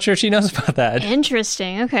 Yeah, I'm not sure she knows about that.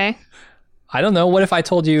 Interesting. Okay. I don't know. What if I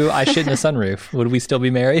told you I shit in a sunroof? Would we still be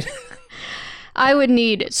married? I would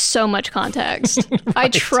need so much context. Right. I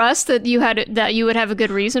trust that you would have a good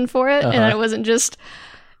reason for it, and that it wasn't just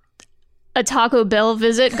a Taco Bell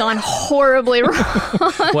visit gone horribly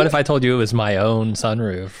wrong. What if I told you it was my own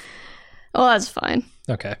sunroof? Well, that's fine.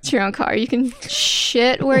 Okay. It's your own car. You can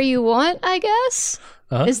shit where you want, I guess.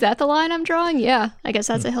 Is that the line I'm drawing? Yeah. I guess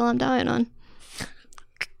that's a hill I'm dying on.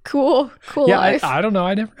 Cool life. I don't know.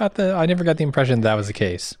 I never got the impression that was the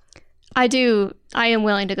case. I am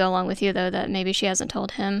willing to go along with you, though, that maybe she hasn't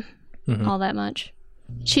told him all that much.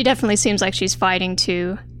 She definitely seems like she's fighting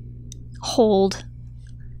to hold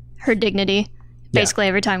her dignity, basically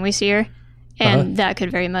every time we see her. And that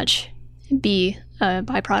could very much be a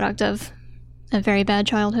byproduct of a very bad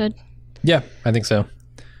childhood. Yeah, I think so.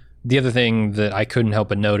 The other thing that I couldn't help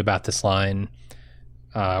but note about this line,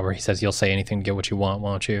 where he says, "You'll say anything to get what you want,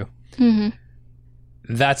 won't you?" Mm-hmm.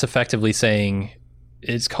 That's effectively saying,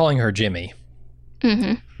 it's calling her Jimmy,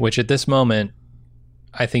 which at this moment,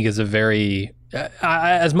 I think is a very,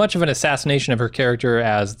 as much of an assassination of her character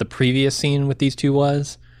as the previous scene with these two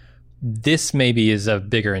was, this maybe is a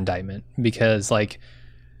bigger indictment, because like,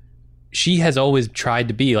 she has always tried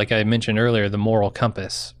to be, like I mentioned earlier, the moral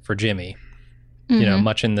compass for Jimmy, you know,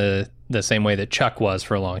 much in the same way that Chuck was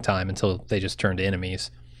for a long time until they just turned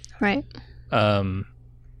enemies. Right. And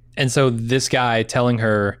so this guy telling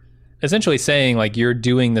her, essentially saying like, you're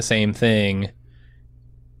doing the same thing,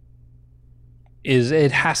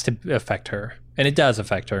 it has to affect her. And it does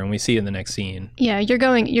affect her, and we see it in the next scene. Yeah,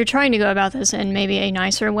 you're trying to go about this in maybe a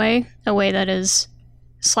nicer way, a way that is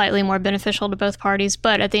slightly more beneficial to both parties,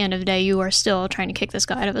 but at the end of the day, you are still trying to kick this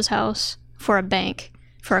guy out of his house for a bank,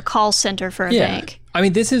 for a call center for a bank. I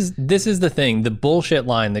mean, this is the thing, the bullshit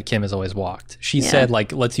line that Kim has always walked. She said,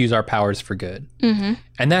 like, let's use our powers for good. Mm-hmm.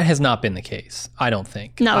 And that has not been the case, I don't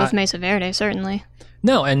think. Not with Mesa Verde, certainly.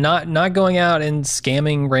 No, and not going out and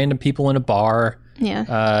scamming random people in a bar. Yeah.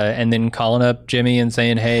 And then calling up Jimmy and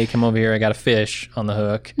saying, hey, come over here, I got a fish on the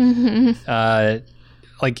hook. Mm-hmm.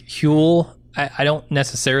 Like, Huel, I don't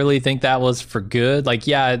necessarily think that was for good. Like,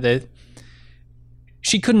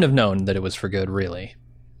 she couldn't have known that it was for good, really.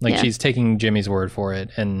 Like, she's taking Jimmy's word for it.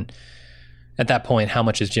 And at that point, how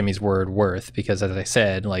much is Jimmy's word worth? Because, as I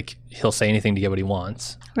said, like, he'll say anything to get what he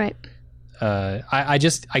wants. Right. I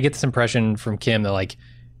get this impression from Kim that, like,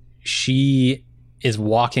 she is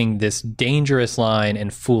walking this dangerous line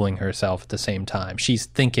and fooling herself at the same time. She's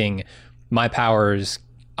thinking, my powers,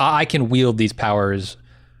 I can wield these powers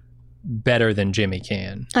better than Jimmy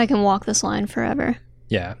can. I can walk this line forever.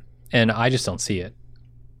 Yeah. And I just don't see it.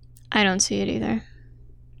 I don't see it either.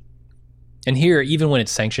 And here, even when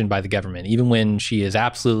it's sanctioned by the government, even when she is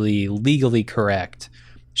absolutely legally correct,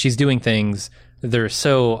 she's doing things that are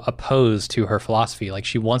so opposed to her philosophy. Like,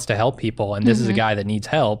 she wants to help people, and this is a guy that needs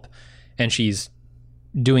help, and she's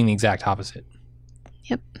doing the exact opposite.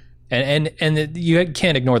 Yep. And you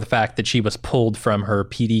can't ignore the fact that she was pulled from her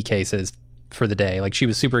PD cases for the day. Like, she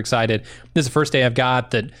was super excited. This is the first day I've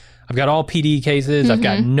got all PD cases. I've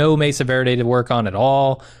got no Mesa Verde to work on at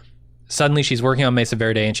all. Suddenly she's working on Mesa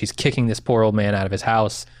Verde, and she's kicking this poor old man out of his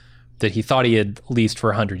house that he thought he had leased for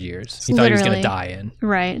 100 years. He thought he was going to die in.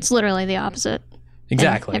 Right. It's literally the opposite.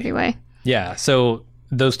 Exactly. In every way. Yeah. So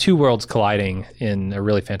those two worlds colliding in a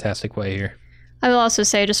really fantastic way here. I will also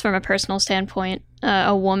say, just from a personal standpoint,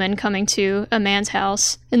 a woman coming to a man's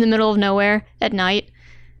house in the middle of nowhere at night,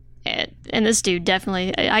 and this dude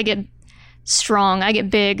definitely, I get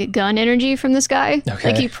big gun energy from this guy.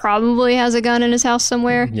 Okay. Like, he probably has a gun in his house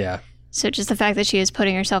somewhere. Yeah. So just the fact that she is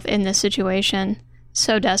putting herself in this situation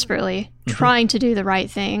so desperately, trying to do the right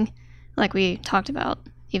thing, like we talked about,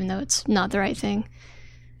 even though it's not the right thing,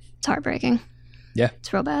 it's heartbreaking. Yeah.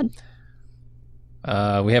 It's real bad.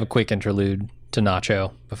 We have a quick interlude to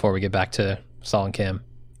Nacho before we get back to Saul and Kim.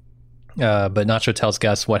 But Nacho tells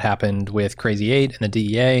Gus what happened with Crazy 8 and the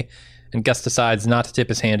DEA, and Gus decides not to tip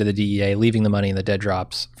his hand to the DEA, leaving the money in the dead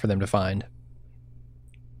drops for them to find.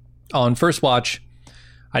 On first watch,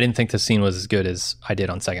 I didn't think this scene was as good as I did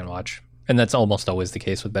on second watch. And that's almost always the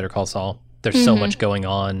case with Better Call Saul. There's so much going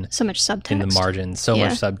on. So much subtext. In the margins. So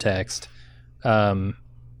much subtext.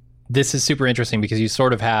 This is super interesting because you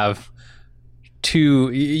sort of have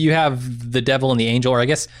you have the devil and the angel, or I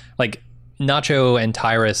guess, like, Nacho and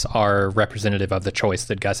Tyrus are representative of the choice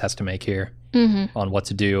that Gus has to make here on what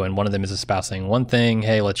to do. And one of them is espousing one thing.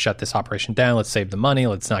 Hey, let's shut this operation down. Let's save the money.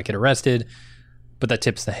 Let's not get arrested. But that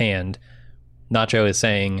tips the hand. Nacho is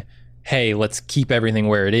saying, hey, let's keep everything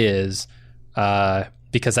where it is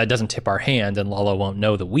because that doesn't tip our hand and Lalo won't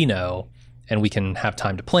know that we know. And we can have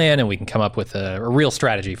time to plan and we can come up with a real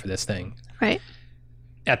strategy for this thing. Right.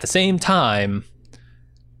 At the same time,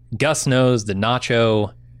 Gus knows that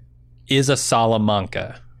Nacho is a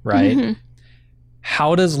Salamanca, right? Mm-hmm.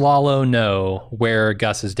 How does Lalo know where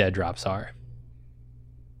Gus's dead drops are?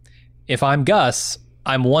 If I'm Gus,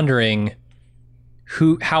 I'm wondering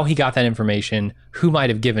how he got that information, who might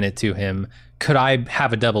have given it to him. Could I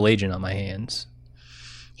have a double agent on my hands?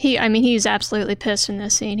 He's absolutely pissed in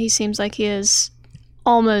this scene. He seems like he is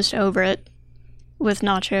almost over it with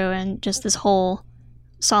Nacho and just this whole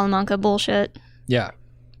Salamanca bullshit. Yeah.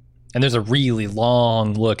 And there's a really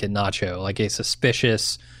long look at Nacho, like a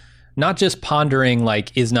suspicious, not just pondering,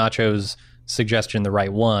 like, is Nacho's suggestion the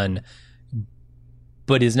right one,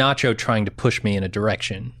 but is Nacho trying to push me in a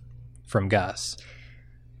direction from Gus?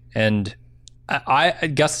 And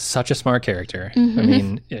Gus is such a smart character. Mm-hmm. I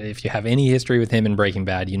mean, if you have any history with him in Breaking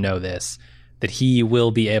Bad, you know this, that he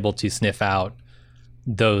will be able to sniff out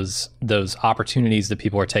those opportunities that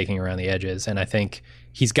people are taking around the edges. And I think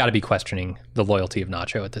he's got to be questioning the loyalty of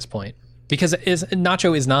Nacho at this point, because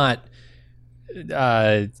Nacho is not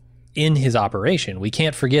in his operation. We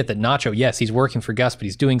can't forget that Nacho, yes, he's working for Gus, but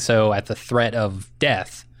he's doing so at the threat of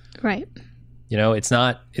death. Right. You know, it's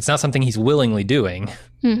not something he's willingly doing.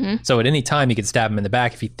 Mm-hmm. So at any time he could stab him in the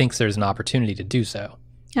back if he thinks there's an opportunity to do so.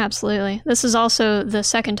 Absolutely. This is also the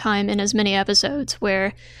second time in as many episodes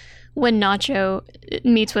where when Nacho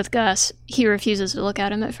meets with Gus, he refuses to look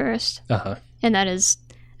at him at first. Uh-huh. And that's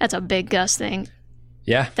a big Gus thing.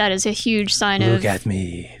 Yeah. That is a huge sign Look at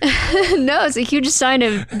me. No, it's a huge sign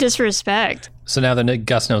of disrespect. So now that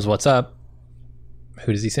Gus knows what's up,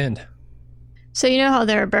 who does he send? So you know how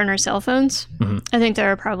there are burner cell phones? Mm-hmm. I think there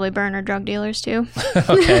are probably burner drug dealers too.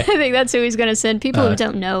 Okay. I think that's who he's going to send. People who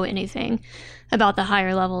don't know anything about the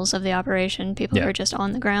higher levels of the operation. People who are just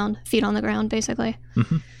on the ground, feet on the ground, basically.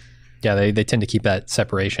 Mm-hmm. Yeah, they tend to keep that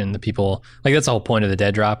separation. The people, like, that's the whole point of the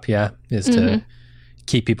dead drop, is to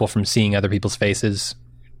keep people from seeing other people's faces,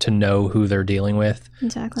 to know who they're dealing with.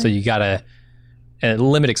 Exactly. So you got to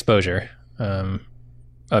limit exposure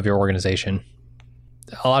of your organization.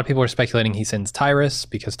 A lot of people are speculating he sends Tyrus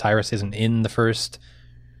because Tyrus isn't in the first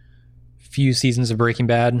few seasons of Breaking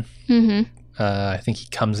Bad. Mm-hmm. I think he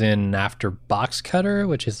comes in after Box Cutter,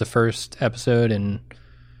 which is the first episode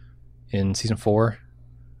in season 4.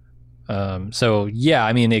 So yeah,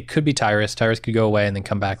 I mean, it could be Tyrus. Tyrus could go away and then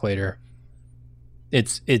come back later.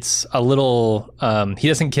 It's a little, he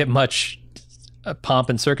doesn't get much pomp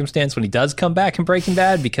and circumstance when he does come back in Breaking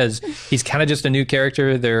Bad, because he's kind of just a new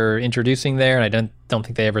character they're introducing there, and I don't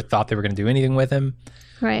think they ever thought they were going to do anything with him.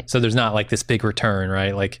 Right. So there's not like this big return,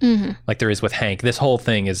 right? Like there is with Hank. This whole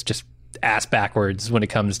thing is just ass backwards when it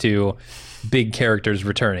comes to big characters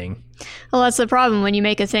returning. Well, that's the problem when you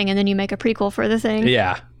make a thing and then you make a prequel for the thing.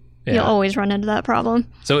 Yeah. You'll always run into that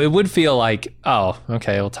problem. So it would feel like, oh,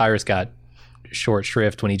 okay, well, Tyrus got short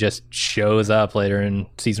shrift when he just shows up later in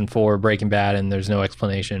season 4 of Breaking Bad and there's no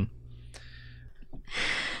explanation.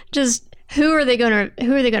 Just who are they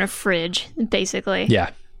gonna fridge, basically?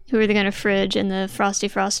 Yeah. Who are they gonna fridge in the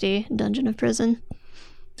frosty dungeon of prison?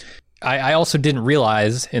 I also didn't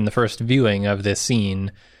realize in the first viewing of this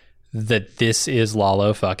scene that this is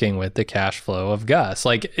Lalo fucking with the cash flow of Gus.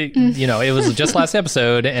 Like, it was just last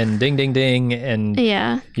episode and ding, ding, ding. And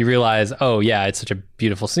you realize, oh yeah, it's such a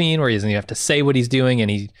beautiful scene where he doesn't even have to say what he's doing, and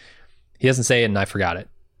he doesn't say it and I forgot it.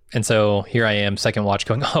 And so here I am, second watch,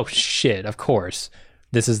 going, oh shit, of course.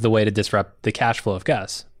 This is the way to disrupt the cash flow of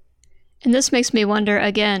Gus. And this makes me wonder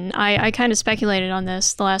again, I kind of speculated on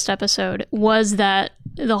this the last episode, was that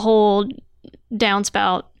the whole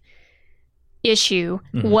downspout issue,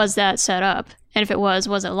 was that set up? And if it was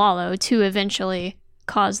it Lalo to eventually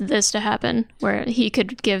cause this to happen, where he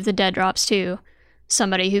could give the dead drops to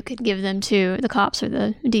somebody who could give them to the cops or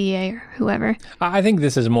the DEA or whoever? I think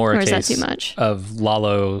this is more a case too much? Of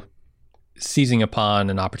Lalo seizing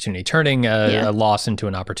upon an opportunity, turning a loss into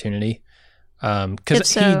an opportunity.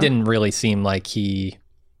 Because he didn't really seem like he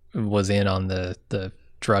was in on the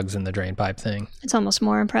drugs and the drain pipe thing. It's almost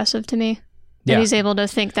more impressive to me that he's able to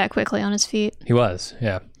think that quickly on his feet. He was,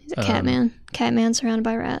 yeah. He's a Catman. Catman surrounded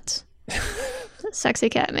by rats.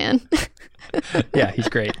 Sexy Catman. Yeah, he's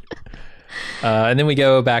great. And then we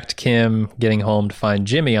go back to Kim getting home to find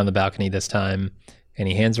Jimmy on the balcony this time, and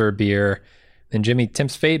he hands her a beer. And Jimmy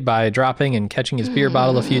tempts fate by dropping and catching his beer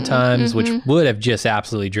bottle a few times, which would have just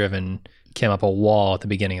absolutely driven Kim up a wall at the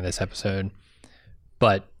beginning of this episode.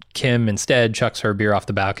 But Kim instead chucks her beer off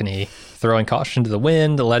the balcony, throwing caution to the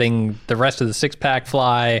wind, letting the rest of the six-pack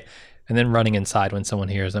fly, and then running inside when someone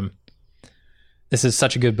hears him. This is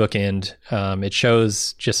such a good bookend. It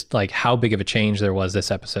shows just like how big of a change there was this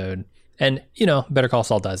episode. And, you know, Better Call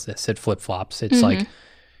Saul does this. It flip-flops. It's like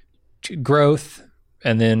growth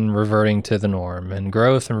and then reverting to the norm, and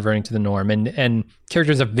growth and reverting to the norm. And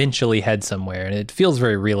characters eventually head somewhere. And it feels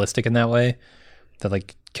very realistic in that way, that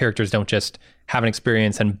like characters don't just have an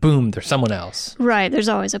experience and boom, they're someone else. Right. There's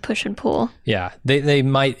always a push and pull. Yeah. It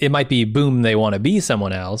might be boom, they want to be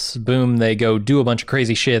someone else. Boom, they go do a bunch of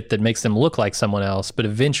crazy shit that makes them look like someone else. But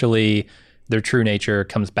eventually their true nature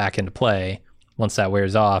comes back into play once that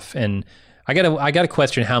wears off. And I gotta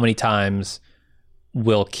question how many times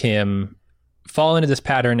will Kim fall into this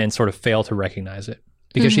pattern and sort of fail to recognize it,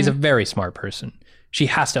 because she's a very smart person. She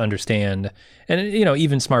has to understand, and you know,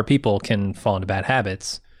 even smart people can fall into bad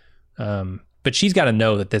habits. But she's got to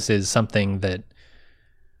know that this is something that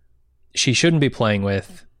she shouldn't be playing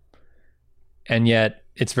with, and yet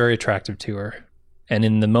it's very attractive to her. And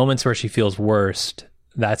in the moments where she feels worst,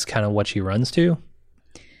 that's kind of what she runs to.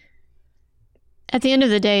 At the end of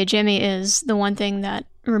the day, Jimmy is the one thing that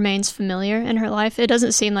remains familiar in her life. It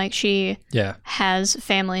doesn't seem like she has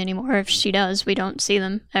family anymore. If she does, we don't see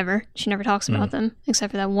them ever. She never talks about them,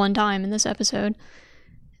 except for that one time in this episode.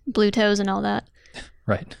 Blue toes and all that.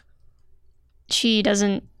 Right. She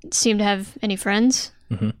doesn't seem to have any friends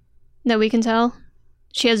that we can tell.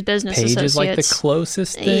 She has business associates. Paige is like the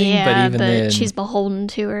closest thing, but even then... she's beholden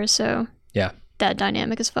to her, so yeah, that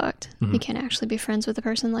dynamic is fucked. You can't actually be friends with a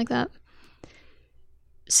person like that.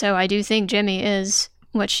 So I do think Jimmy is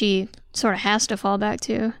what she sort of has to fall back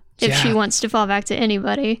to, if she wants to fall back to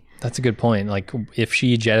anybody. That's a good point. Like, if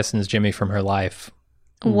she jettisons Jimmy from her life,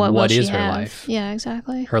 what is her life? Yeah,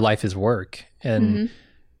 exactly. Her life is work. And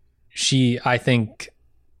I think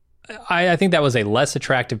that was a less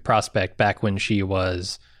attractive prospect back when she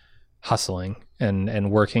was hustling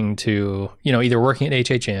and working to, you know, either working at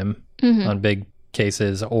HHM on big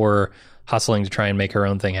cases or hustling to try and make her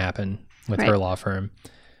own thing happen with her law firm.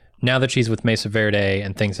 Now that she's with Mesa Verde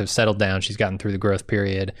and things have settled down, she's gotten through the growth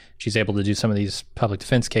period, she's able to do some of these public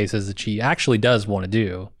defense cases that she actually does want to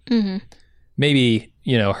do. Maybe,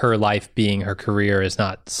 you know, her life being her career is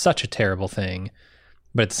not such a terrible thing,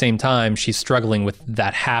 but at the same time, she's struggling with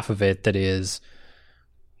that half of it that is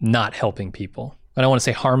not helping people. I don't want to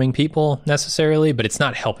say harming people necessarily, but it's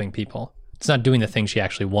not helping people. It's not doing the thing she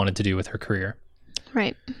actually wanted to do with her career.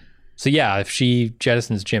 Right. So yeah, if she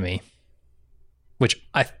jettisons Jimmy, which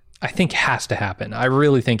I think has to happen. I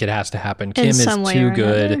really think it has to happen. Kim is too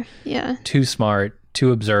good, too smart,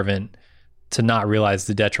 too observant to not realize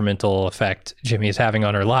the detrimental effect Jimmy is having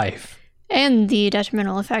on her life. And the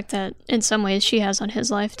detrimental effect that in some ways she has on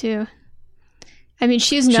his life too. I mean,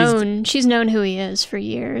 she's known who he is for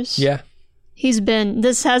years. Yeah. He didn't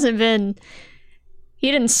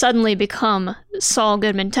suddenly become Saul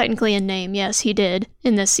Goodman, technically in name. Yes, he did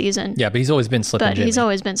in this season. Yeah, but he's always been Slippin' Jimmy. He's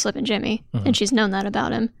always been Slippin' Jimmy, and she's known that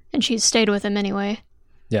about him, and she's stayed with him anyway.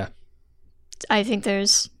 Yeah. I think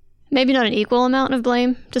there's maybe not an equal amount of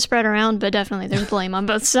blame to spread around, but definitely there's blame on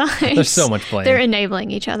both sides. There's so much blame. They're enabling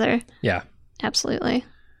each other. Yeah. Absolutely.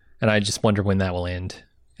 And I just wonder when that will end.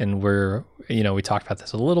 And we talked about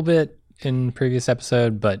this a little bit in the previous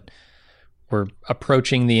episode, but we're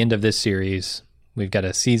approaching the end of this series. We've got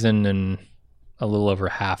a season and a little over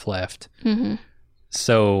half left.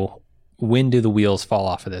 So when do the wheels fall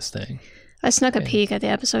off of this thing? I snuck a peek at the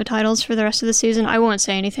episode titles for the rest of the season. I won't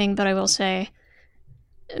say anything, but I will say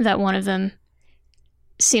that one of them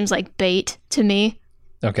seems like bait to me.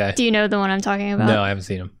 Okay. Do you know the one I'm talking about? No, I haven't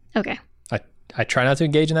seen them. Okay. I try not to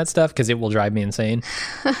engage in that stuff because it will drive me insane.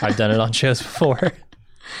 I've done it on shows before.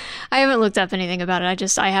 I haven't looked up anything about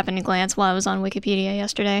it. I happened to glance while I was on Wikipedia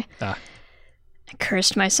yesterday. I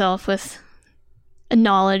cursed myself with a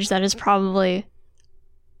knowledge that is probably...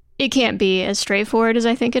 It can't be as straightforward as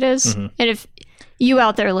I think it is. And if you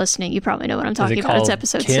out there listening, you probably know what I'm talking about. It's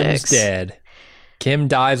episode 6. Kim's dead. Kim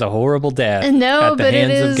dies a horrible death at the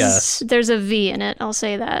hands of Gus. There's a V in it. I'll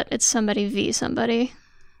say that. It's somebody v somebody.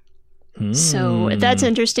 So that's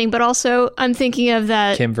interesting. But also, I'm thinking of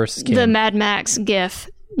that Kim versus Kim. The Mad Max gif.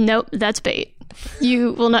 Nope, that's bait.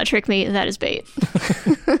 You will not trick me. That is bait.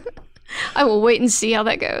 I will wait and see how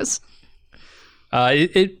that goes.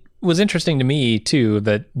 It was interesting to me, too,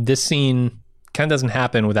 that this scene kind of doesn't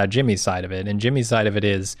happen without Jimmy's side of it. And Jimmy's side of it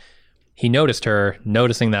is he noticed her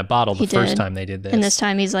noticing that bottle first time they did this. And this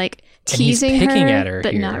time he's like teasing her,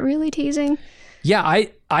 but not really teasing. Yeah,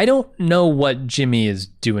 I don't know what Jimmy is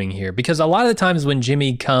doing here, because a lot of the times when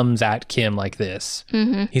Jimmy comes at Kim like this,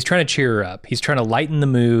 he's trying to cheer her up. He's trying to lighten the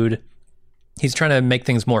mood. He's trying to make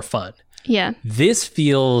things more fun. Yeah. This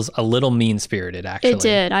feels a little mean-spirited, actually. It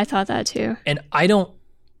did. I thought that too. And I don't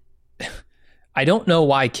know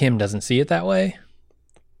why Kim doesn't see it that way.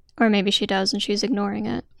 Or maybe she does and she's ignoring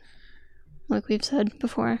it, like we've said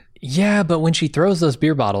before. Yeah, but when she throws those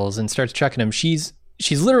beer bottles and starts chucking them, she's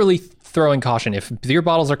literally throwing caution. If beer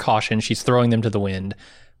bottles are caution, she's throwing them to the wind,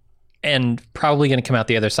 and probably going to come out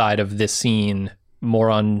the other side of this scene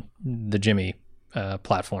more on the Jimmy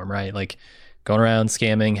platform, right? Like going around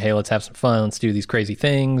scamming, hey, let's have some fun, let's do these crazy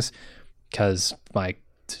things, because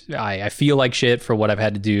I feel like shit for what I've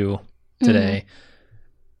had to do today.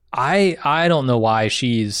 I don't know why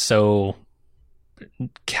she's so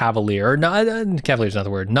cavalier, cavalier's not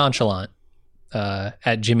the word, nonchalant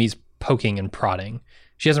at Jimmy's poking and prodding.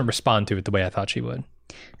 She doesn't respond to it the way I thought she would.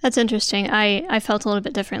 That's interesting. I felt a little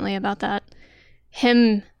bit differently about that.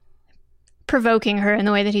 Him provoking her in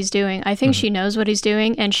the way that he's doing, I think she knows what he's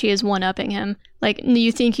doing, and she is one-upping him. Like,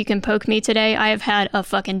 you think you can poke me today? I have had a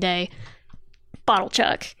fucking day. Bottle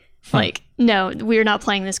chuck. Like, no, we're not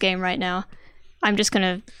playing this game right now. I'm just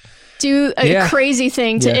going to do a crazy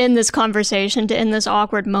thing to end this conversation, to end this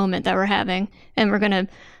awkward moment that we're having, and we're going to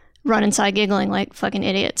run inside giggling like fucking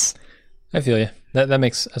idiots. I feel you. That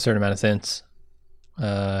makes a certain amount of sense.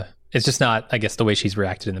 It's just not, I guess, the way she's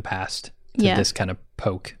reacted in the past to this kind of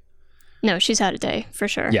poke. No, she's had a day, for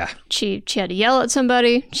sure. Yeah. She had to yell at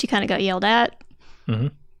somebody. She kind of got yelled at.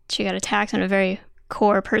 She got attacked on a very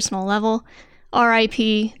core personal level.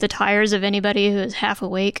 R.I.P. the tires of anybody who is half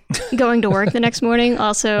awake going to work the next morning.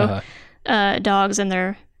 Also, dogs and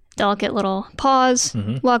their delicate little paws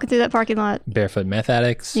walking through that parking lot. Barefoot meth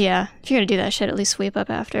addicts. Yeah. If you're going to do that shit, at least sweep up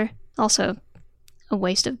after. Also, a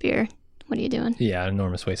waste of beer. What are you doing? Yeah,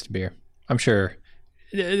 enormous waste of beer. I'm sure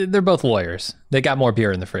they're both lawyers. They got more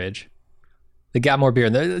beer in the fridge. They got more beer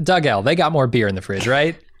in the... Doug L., they got more beer in the fridge,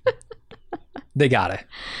 right? They got it.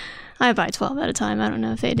 I buy 12 at a time. I don't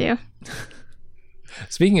know if they do.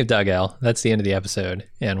 Speaking of Doug L., that's the end of the episode,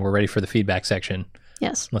 and we're ready for the feedback section.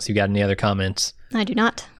 Yes. Unless you've got any other comments. I do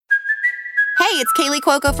not. Hey, it's Kaylee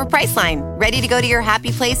Cuoco for Priceline. Ready to go to your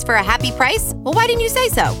happy place for a happy price? Well, why didn't you say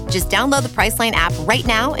so? Just download the Priceline app right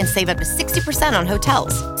now and save up to 60% on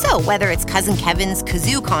hotels. So whether it's Cousin Kevin's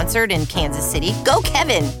Kazoo Concert in Kansas City, go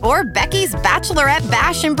Kevin, or Becky's Bachelorette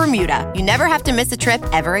Bash in Bermuda, you never have to miss a trip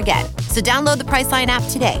ever again. So download the Priceline app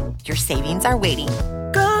today. Your savings are waiting.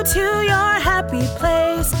 Go to your happy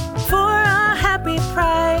place for a happy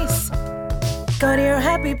price. Go to your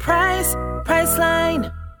happy price,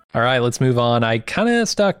 Priceline. All right, let's move on. I kind of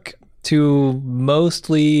stuck to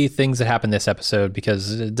mostly things that happened this episode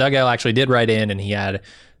because Doug L. actually did write in, and he had a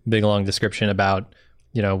big, long description about,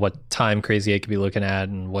 you know, what time Crazy 8 could be looking at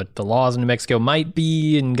and what the laws in New Mexico might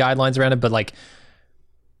be and guidelines around it. But, like,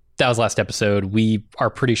 that was last episode. We are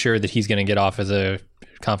pretty sure that he's going to get off as a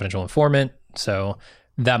confidential informant, so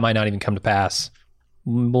that might not even come to pass.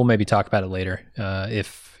 We'll maybe talk about it later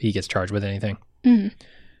if he gets charged with anything.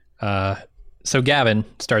 So Gavin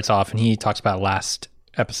starts off and he talks about last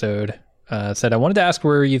episode. Said, I wanted to ask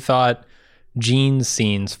where you thought Gene's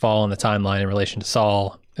scenes fall in the timeline in relation to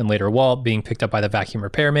Saul and later Walt being picked up by the vacuum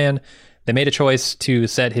repairman. They made a choice to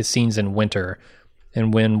set his scenes in winter.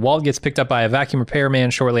 And when Walt gets picked up by a vacuum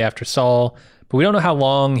repairman shortly after Saul, but we don't know how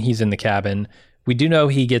long he's in the cabin. We do know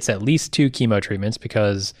he gets at least 2 chemo treatments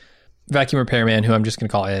because vacuum repairman, who I'm just going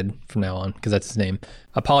to call Ed from now on because that's his name,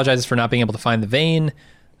 apologizes for not being able to find the vein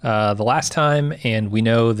the last time, and we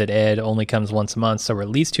know that Ed only comes once a month, so we're at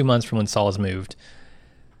least 2 months from when Saul is moved.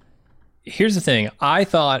 Here's the thing. I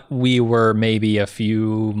thought we were maybe a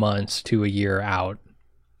few months to a year out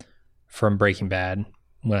from Breaking Bad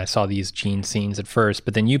when I saw these Gene scenes at first,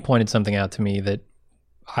 but then you pointed something out to me that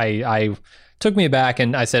I took me aback,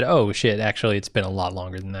 and I said, oh shit, actually it's been a lot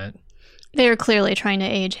longer than that. They're clearly trying to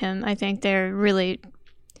age him. I think they're really,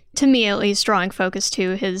 to me at least, drawing focus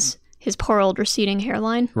to his poor old receding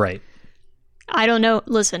hairline. Right. I don't know.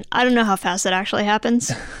 Listen, I don't know how fast that actually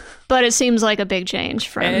happens, but it seems like a big change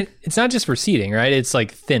from... And it's not just receding, right? It's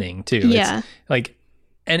like thinning too. Yeah. It's like,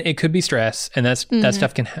 and it could be stress, and that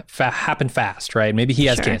stuff can happen fast, right? Maybe he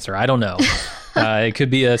has cancer. I don't know. It could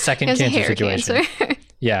be a second cancer situation. Cancer.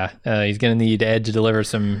 Yeah. He's going to need Ed to deliver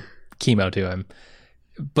some chemo to him.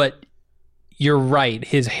 But you're right.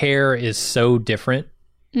 His hair is so different.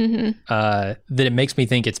 That it makes me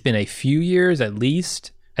think it's been a few years at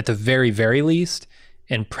least, at the very, very least,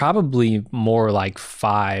 and probably more like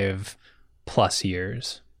 5+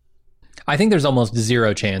 years. I think there's almost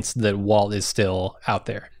zero chance that Walt is still out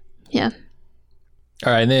there. Yeah.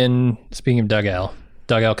 All right, and then speaking of Doug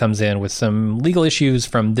L comes in with some legal issues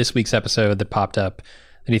from this week's episode that popped up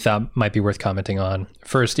that he thought might be worth commenting on.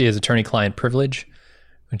 First is attorney-client privilege,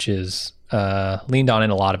 which is leaned on in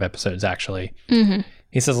a lot of episodes, actually. Mm-hmm.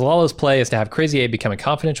 He says Lalo's play is to have Crazy 8 become a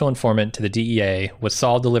confidential informant to the DEA, with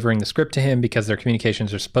Saul delivering the script to him because their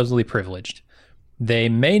communications are supposedly privileged. They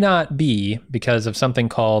may not be because of something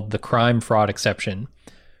called the crime fraud exception.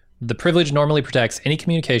 The privilege normally protects any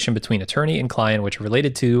communication between attorney and client which are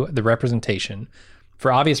related to the representation.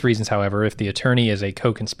 For obvious reasons, however, if the attorney is a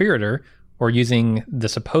co-conspirator or using the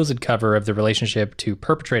supposed cover of the relationship to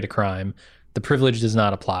perpetrate a crime, the privilege does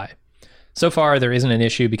not apply. So far, there isn't an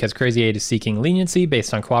issue because Crazy 8 is seeking leniency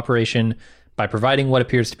based on cooperation by providing what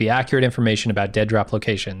appears to be accurate information about dead drop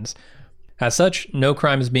locations. As such, no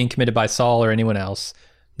crime is being committed by Saul or anyone else.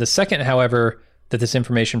 The second, however, that this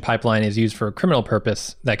information pipeline is used for a criminal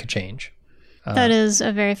purpose, that could change. That is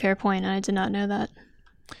a very fair point. I did not know that.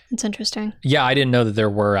 It's interesting. Yeah, I didn't know that there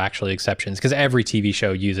were actually exceptions because every TV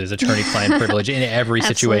show uses attorney-client privilege in every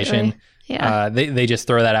situation. Yeah. They just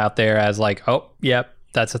throw that out there as like, oh, yep,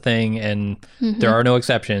 that's a thing, and there are no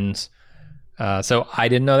exceptions. So I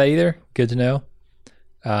didn't know that either. Good to know.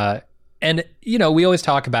 And, you know, we always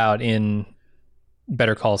talk about in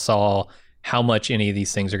Better Call Saul how much any of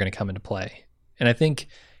these things are going to come into play. And I think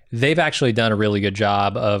they've actually done a really good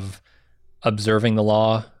job of observing the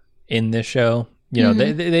law in this show. You know,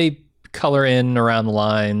 they color in around the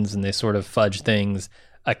lines and they sort of fudge things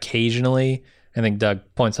occasionally. I think Doug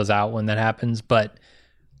points those out when that happens, but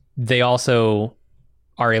they also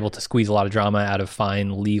are able to squeeze a lot of drama out of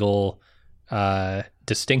fine legal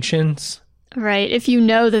distinctions. Right. If you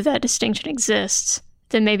know that distinction exists,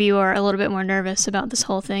 then maybe you are a little bit more nervous about this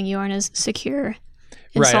whole thing. You aren't as secure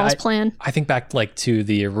in Saul's plan. I think back like to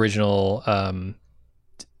the original,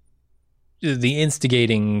 the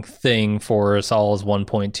instigating thing for Saul's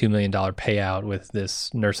 $1.2 million payout with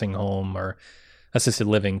this nursing home or assisted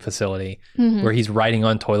living facility where he's writing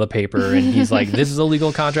on toilet paper and he's like, this is a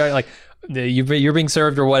legal contract. Like you're being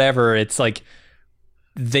served or whatever. It's like,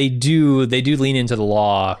 they do lean into the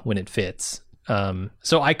law when it fits.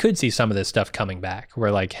 So I could see some of this stuff coming back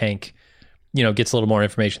where like Hank, you know, gets a little more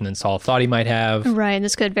information than Saul thought he might have. Right.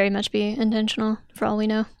 This could very much be intentional for all we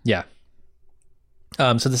know. Yeah.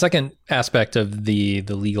 So the second aspect of the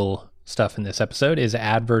legal stuff in this episode is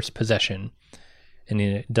adverse possession.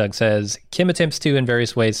 And Doug says, Kim attempts to, in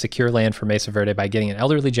various ways, secure land for Mesa Verde by getting an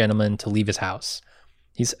elderly gentleman to leave his house.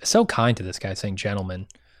 He's so kind to this guy, saying gentleman.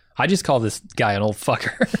 I just call this guy an old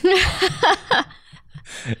fucker.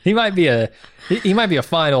 He might be a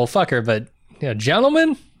fine old fucker, but you know,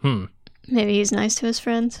 gentleman? Maybe he's nice to his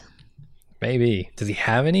friends. Maybe. Does he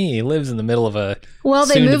have any? He lives in the middle of a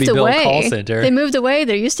they moved away. Call center. They moved away.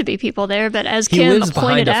 There used to be people there, but as he Kim lives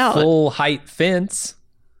pointed out, behind a full height fence.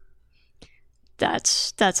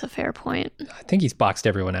 That's a fair point. I think he's boxed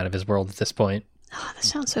everyone out of his world at this point. Oh, that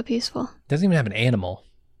sounds so peaceful. Doesn't even have an animal.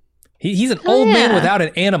 He's an old man without an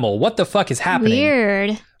animal. What the fuck is happening?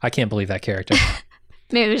 Weird. I can't believe that character.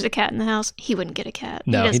 Maybe there's a cat in the house. He wouldn't get a cat.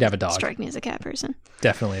 No, he'd have a dog. Strike me as a cat person.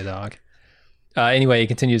 Definitely a dog. Anyway, he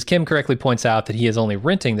continues. Kim correctly points out that he is only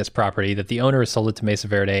renting this property, that the owner has sold it to Mesa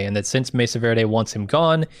Verde, and that since Mesa Verde wants him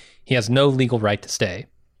gone, he has no legal right to stay.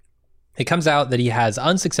 It comes out that he has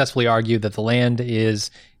unsuccessfully argued that the land is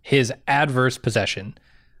his adverse possession.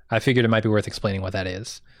 I figured it might be worth explaining what that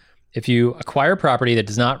is. If you acquire property that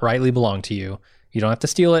does not rightly belong to you, you don't have to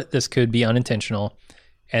steal it. This could be unintentional.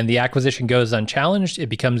 And the acquisition goes unchallenged, it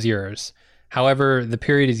becomes yours. However, the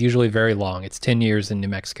period is usually very long. It's 10 years in New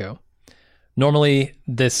Mexico. Normally,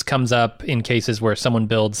 this comes up in cases where someone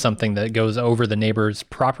builds something that goes over the neighbor's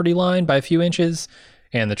property line by a few inches,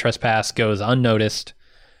 and the trespass goes unnoticed.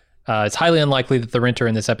 It's highly unlikely that the renter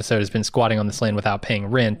in this episode has been squatting on this land without paying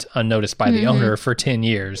rent, unnoticed by the owner for 10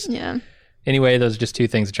 years. Yeah. Anyway, those are just two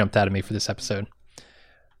things that jumped out at me for this episode.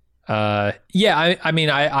 I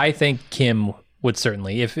think Kim would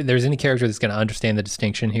certainly, if there's any character that's going to understand the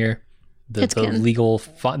distinction here, the legal,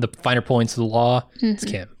 the finer points of the law, it's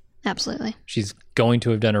Kim. Absolutely. She's going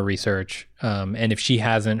to have done her research. And if she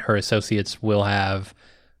hasn't, her associates will have.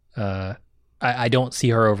 I don't see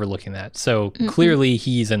her overlooking that. So clearly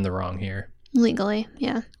he's in the wrong here. Legally,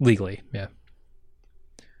 yeah.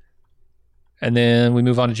 And then we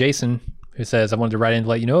move on to Jason, who says, I wanted to write in to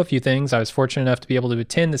let you know a few things. I was fortunate enough to be able to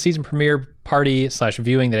attend the season premiere party /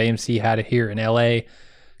 viewing that AMC had here in LA. A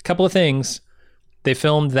couple of things. They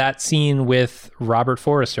filmed that scene with Robert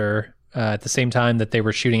Forrester at the same time that they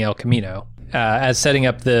were shooting El Camino. As setting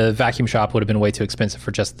up the vacuum shop would have been way too expensive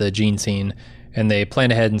for just the Gene scene. And they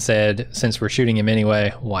planned ahead and said, since we're shooting him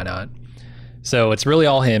anyway, why not? So it's really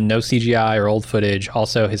all him, no CGI or old footage.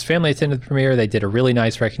 Also, his family attended the premiere. They did a really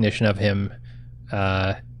nice recognition of him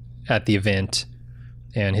at the event,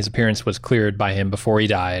 and his appearance was cleared by him before he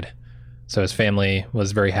died. So his family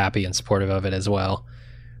was very happy and supportive of it as well.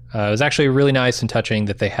 It was actually really nice and touching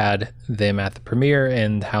that they had them at the premiere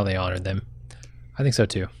and how they honored them. I think so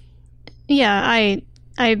too. Yeah,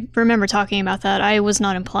 I remember talking about that. I was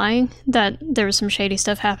not implying that there was some shady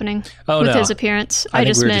stuff happening with his appearance. I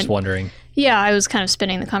think we were just wondering. Yeah, I was kind of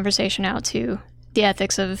spinning the conversation out to the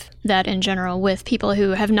ethics of that in general with people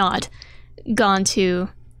who have not gone to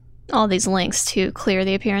all these lengths to clear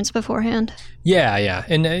the appearance beforehand. Yeah.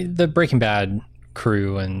 And the Breaking Bad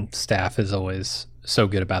crew and staff is always so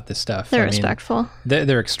good about this stuff. They're respectful.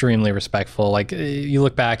 They're extremely respectful. Like, you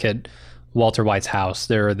look back at Walter White's house,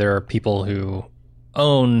 there are people who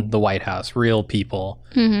own the White House, real people.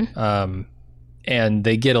 Mm-hmm. And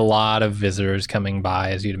they get a lot of visitors coming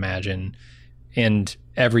by, as you'd imagine. And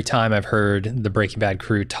every time I've heard the Breaking Bad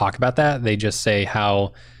crew talk about that, they just say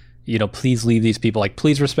how, please leave these people, like,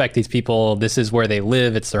 please respect these people. This is where they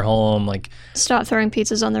live. It's their home. Like, stop throwing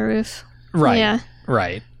pizzas on the roof. Right. Yeah.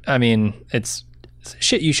 Right. I mean, it's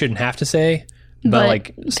shit you shouldn't have to say, but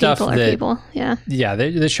like stuff people that people. Yeah. Yeah.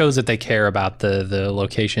 That shows that they care about the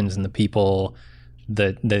locations and the people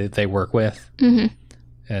that they work with. Mm-hmm.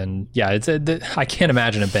 And yeah, I can't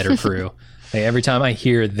imagine a better crew. Like, every time I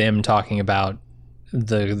hear them talking about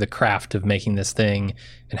the craft of making this thing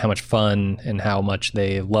and how much fun and how much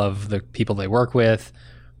they love the people they work with,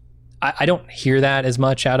 I don't hear that as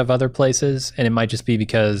much out of other places. And it might just be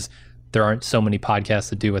because there aren't so many podcasts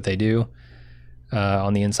that do what they do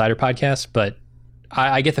on the Insider podcast. But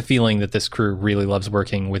I get the feeling that this crew really loves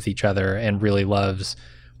working with each other and really loves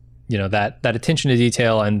that attention to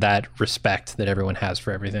detail and that respect that everyone has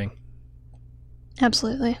for everything.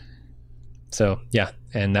 Absolutely. So, yeah.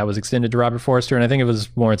 And that was extended to Robert Forster, and I think it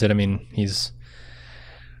was warranted. I mean, he's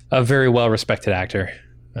a very well-respected actor,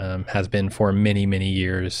 has been for many, many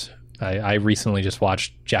years. I recently just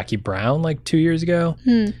watched Jackie Brown like 2 years ago,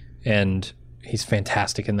 and he's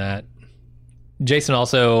fantastic in that. Jason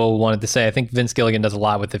also wanted to say, I think Vince Gilligan does a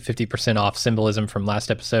lot with the 50% off symbolism from last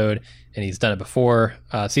episode, and he's done it before.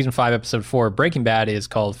 Season 5, episode 4, Breaking Bad, is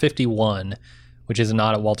called 51, which is a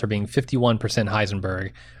nod at Walter being 51%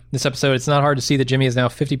 Heisenberg. This episode, it's not hard to see that Jimmy is now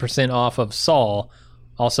 50% off of Saul.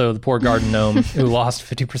 Also, the poor garden gnome who lost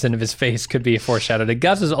 50% of his face could be a foreshadow to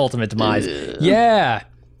Gus's ultimate demise. Yeah,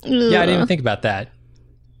 I didn't even think about that.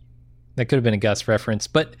 That could have been a Gus reference.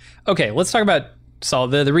 But, okay, let's talk about Saul.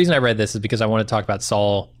 The reason I read this is because I want to talk about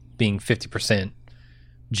Saul being 50%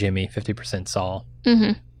 Jimmy, 50% Saul.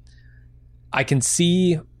 Mm-hmm. I can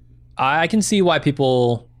see why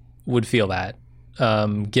people would feel that,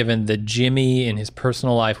 given that Jimmy in his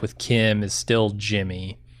personal life with Kim is still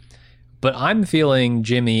Jimmy. But I'm feeling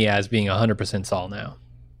Jimmy as being 100% Saul now.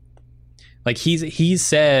 Like, he's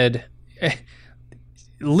said,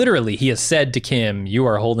 literally, he has said to Kim, "You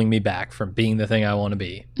are holding me back from being the thing I want to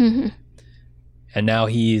be." Mm-hmm. And now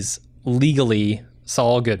he's legally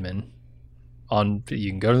Saul Goodman. You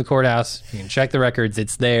can go to the courthouse, you can check the records,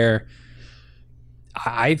 it's there.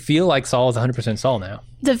 I feel like Saul is 100% Saul now.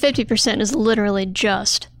 The 50% is literally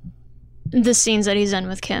just the scenes that he's in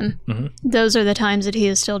with Kim. Mm-hmm. Those are the times that he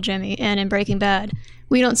is still Jimmy. And in Breaking Bad,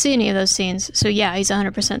 we don't see any of those scenes. So yeah, he's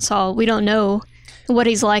 100% Saul. We don't know what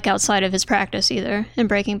he's like outside of his practice either in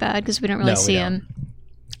Breaking Bad, because we don't really see him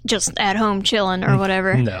just at home chilling or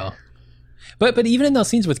whatever. No. But even in those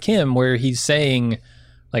scenes with Kim where he's saying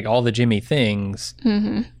like all the Jimmy things,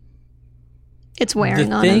 mm-hmm. It's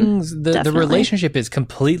wearing on him. The relationship is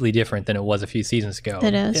completely different than it was a few seasons ago.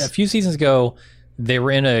 It is. Yeah, a few seasons ago, they were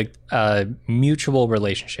in a mutual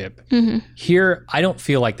relationship. Mm-hmm. Here, I don't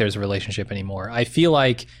feel like there's a relationship anymore. I feel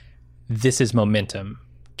like this is momentum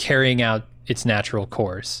carrying out its natural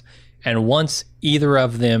course. And once either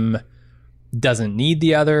of them doesn't need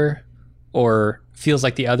the other or feels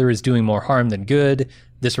like the other is doing more harm than good,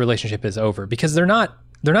 this relationship is over. Because they're not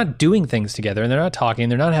doing things together, and they're not talking,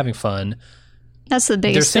 they're not having fun. That's the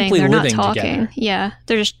biggest thing. They're not talking. Together. Yeah,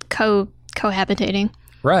 they're just cohabitating.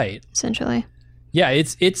 Right. Essentially. Yeah,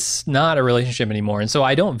 it's not a relationship anymore. And so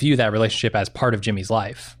I don't view that relationship as part of Jimmy's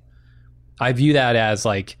life. I view that as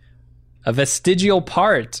like a vestigial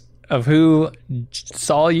part of who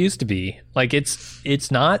Saul used to be. Like,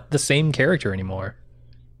 it's not the same character anymore.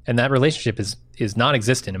 And that relationship is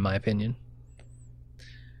non-existent in my opinion.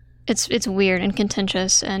 It's weird and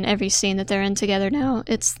contentious, and every scene that they're in together now,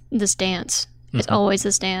 it's this dance. It's always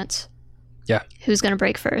this dance. Yeah. Who's going to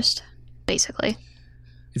break first, basically.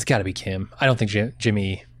 It's got to be Kim. I don't think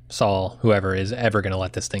Jimmy, Saul, whoever is ever going to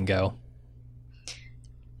let this thing go.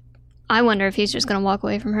 I wonder if he's just going to walk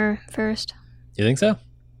away from her first. You think so?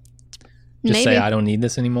 Just say, I don't need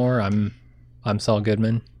this anymore. I'm Saul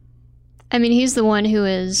Goodman. I mean, he's the one who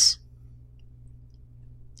is,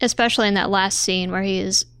 especially in that last scene where he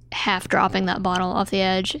is half dropping that bottle off the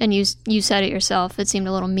edge, and you said it yourself, it seemed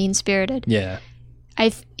a little mean-spirited. Yeah.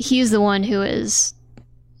 He's the one who is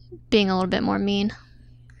being a little bit more mean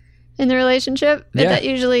in the relationship. Yeah. That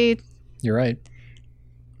usually... You're right.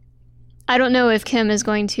 I don't know if Kim is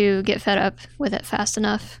going to get fed up with it fast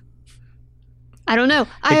enough. I don't know.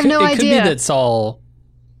 I have no idea. It could be that Saul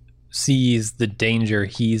sees the danger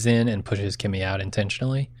he's in and pushes Kimmy out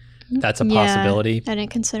intentionally. That's a possibility. I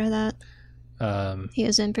didn't consider that. He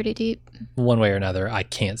is in pretty deep. One way or another, I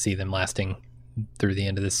can't see them lasting through the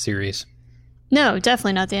end of this series. No,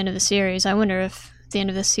 definitely not the end of the series. I wonder if at the end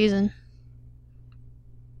of this season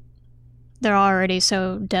they're already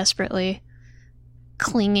so desperately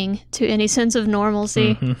clinging to any sense of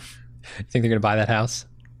normalcy. Mm-hmm. You think they're going to buy that house?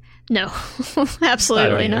 No,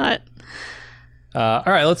 absolutely not. All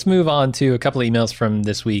right, let's move on to a couple of emails from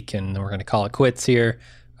this week, and we're going to call it quits here.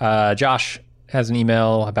 Josh has an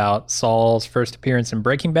email about Saul's first appearance in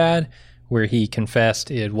Breaking Bad, where he confessed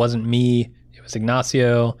it wasn't me, it was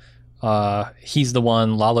Ignacio. He's the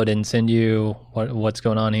one. Lalo didn't send you. What's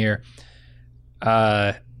going on here?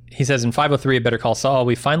 He says in 503 of Better Call Saul,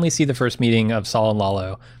 we finally see the first meeting of Saul and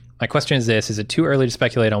Lalo. My question is this: is it too early to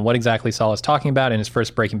speculate on what exactly Saul is talking about in his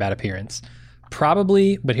first Breaking Bad appearance?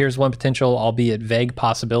 Probably, but here's one potential, albeit vague,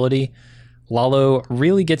 possibility. Lalo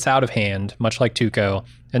really gets out of hand, much like Tuco,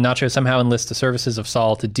 and Nacho somehow enlists the services of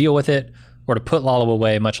Saul to deal with it, or to put Lalo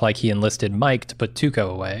away, much like he enlisted Mike to put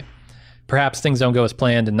Tuco away. Perhaps things don't go as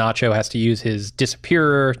planned, and Nacho has to use his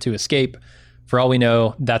disappearer to escape. For all we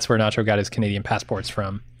know, that's where Nacho got his Canadian passports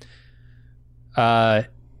from. I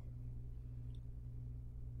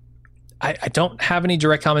don't have any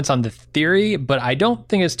direct comments on the theory, but I don't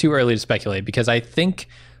think it's too early to speculate, because I think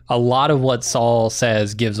a lot of what Saul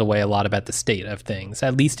says gives away a lot about the state of things,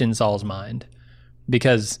 at least in Saul's mind.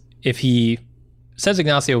 Because if he says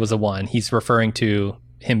Ignacio was the one, he's referring to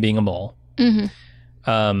him being a mole. Mm-hmm.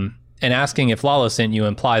 And asking if Lalo sent you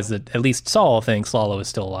implies that at least Saul thinks Lalo is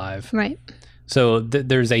still alive. Right. So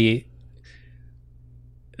there's an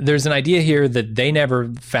idea here that they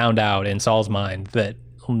never found out in Saul's mind that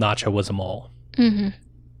Nacho was a mole. Mm-hmm.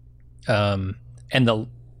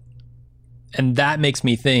 And that makes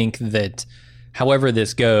me think that however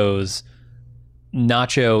this goes,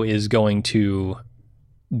 Nacho is going to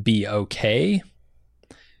be okay.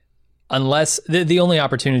 Unless the only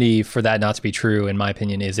opportunity for that not to be true, in my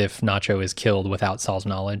opinion, is if Nacho is killed without Saul's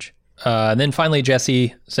knowledge. And then finally,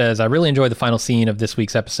 Jesse says, I really enjoyed the final scene of this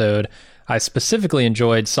week's episode. I specifically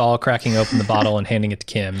enjoyed Saul cracking open the bottle and handing it to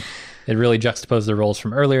Kim. It really juxtaposed the roles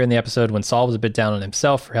from earlier in the episode when Saul was a bit down on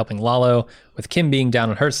himself for helping Lalo, with Kim being down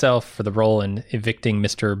on herself for the role in evicting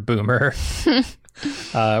Mr. Boomer.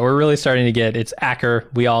 We're really starting to get, it's Acker,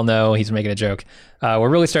 we all know, he's making a joke. We're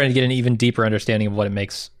really starting to get an even deeper understanding of what it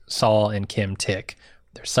makes Saul and Kim tick.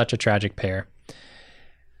 They're such a tragic pair.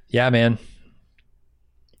 Yeah, man.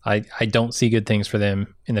 I don't see good things for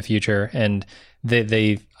them in the future, and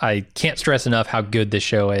I can't stress enough how good this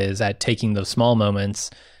show is at taking those small moments,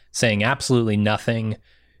 saying absolutely nothing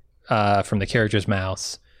from the characters'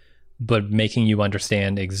 mouths, but making you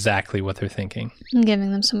understand exactly what they're thinking. And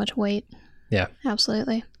giving them so much weight. Yeah.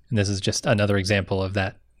 Absolutely. And this is just another example of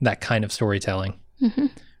that kind of storytelling. Mm-hmm.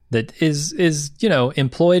 That is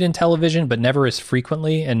employed in television, but never as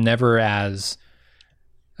frequently and never as,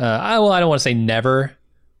 I don't want to say never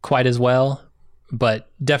quite as well, but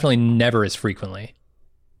definitely never as frequently.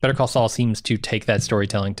 Better Call Saul seems to take that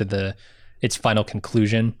storytelling to its final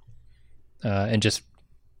conclusion, and just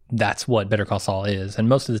that's what Better Call Saul is. And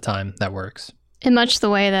most of the time that works. In much the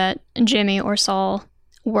way that Jimmy or Saul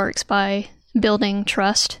works by building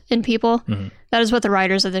trust in people. Mm-hmm. That is what the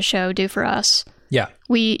writers of the show do for us. Yeah.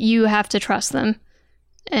 You have to trust them.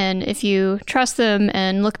 And if you trust them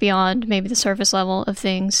and look beyond maybe the surface level of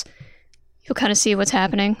things, you'll kind of see what's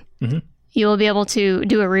happening. Mm-hmm. You'll be able to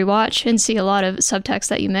do a rewatch and see a lot of subtext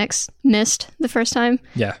that you missed the first time.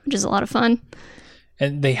 Yeah. Which is a lot of fun.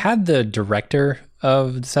 And they had the director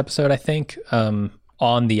of this episode, I think,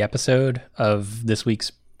 on the episode of this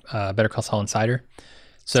week's Better Call Saul Insider.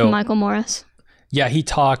 So Michael Morris. Yeah, he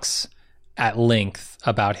talks at length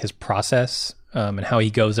about his process and how he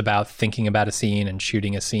goes about thinking about a scene and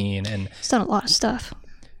shooting a scene. And he's done a lot of stuff.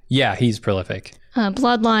 Yeah, he's prolific.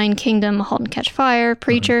 Bloodline, Kingdom, Halt and Catch Fire,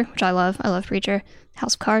 Preacher, which I love. I love Preacher.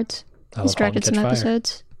 House of Cards. He's directed some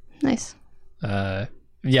episodes. Nice.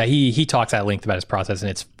 yeah, he talks at length about his process,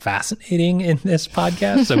 and it's fascinating in this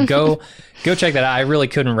podcast. So go check that out. I really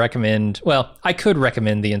couldn't recommend. Well, I could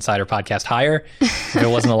recommend the Insider podcast higher. There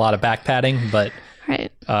wasn't a lot of back padding, but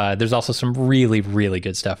right. There's also some really, really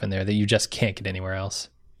good stuff in there that you just can't get anywhere else.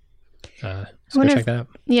 So go check that out.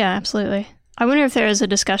 Yeah, absolutely. I wonder if there is a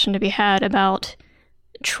discussion to be had about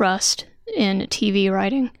trust in TV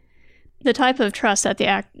writing. The type of trust that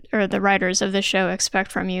the writers of this show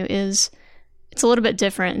expect from you it's a little bit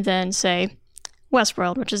different than, say,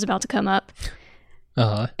 Westworld, which is about to come up.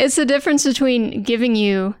 Uh-huh. It's the difference between giving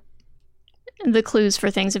you the clues for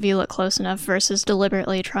things if you look close enough versus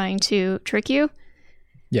deliberately trying to trick you.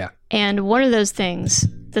 Yeah. And one of those things,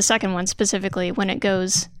 the second one specifically, when it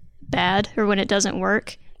goes bad or when it doesn't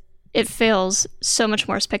work, it fails so much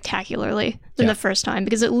more spectacularly than the first time.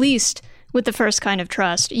 Because at least with the first kind of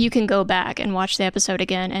trust, you can go back and watch the episode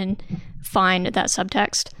again and find that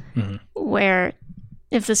subtext. Mm-hmm. Where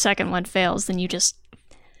if the second one fails, then you just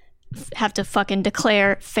have to fucking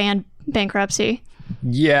declare fan bankruptcy.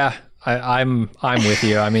 Yeah, I'm with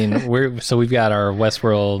you. I mean, we've got our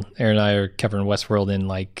Westworld. Aaron and I are covering Westworld in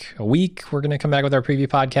like a week. We're going to come back with our preview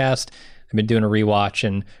podcast. I've been doing a rewatch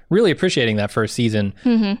and really appreciating that first season.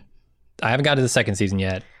 Mm-hmm. I haven't got to the second season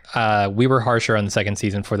yet. We were harsher on the second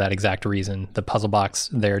season for that exact reason. The puzzle box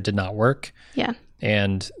there did not work. Yeah.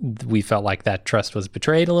 And we felt like that trust was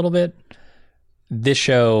betrayed a little bit. This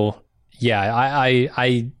show, yeah,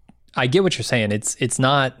 I get what you're saying. It's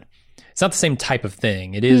not the same type of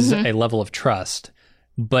thing. It is a level of trust,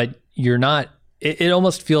 but you're not. It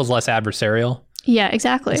almost feels less adversarial. Yeah,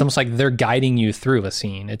 exactly. It's almost like they're guiding you through a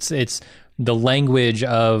scene. It's the language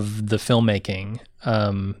of the filmmaking,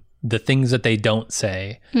 the things that they don't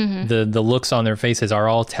say, the looks on their faces are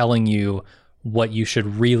all telling you what you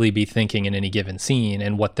should really be thinking in any given scene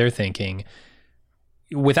and what they're thinking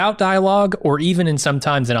without dialogue, or even in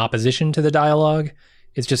sometimes in opposition to the dialogue.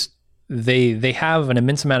 It's just they have an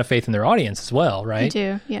immense amount of faith in their audience as well, right? They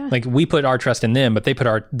do, yeah. Like we put our trust in them, but they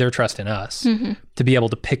put their trust in us to be able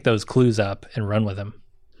to pick those clues up and run with them.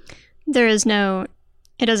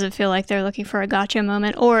 It doesn't feel like they're looking for a gotcha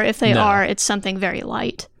moment, or if they are, it's something very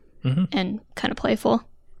light and kind of playful.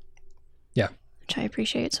 Yeah. Which I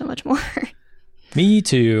appreciate so much more. Me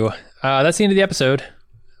too. That's the end of the episode.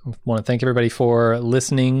 I want to thank everybody for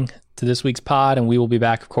listening to this week's pod, and we will be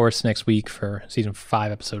back, of course, next week for season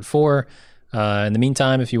 5, episode 4. In the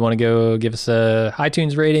meantime, if you want to go give us a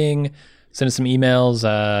iTunes rating, send us some emails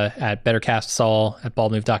at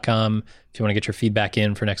bettercastsaul@baldmove.com if you want to get your feedback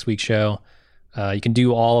in for next week's show. You can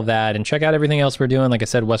do all of that and check out everything else we're doing. Like I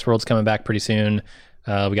said, Westworld's coming back pretty soon.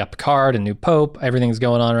 We got Picard, a new Pope. Everything's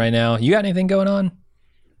going on right now. You got anything going on?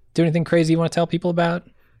 Do anything crazy you want to tell people about?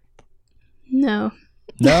 No.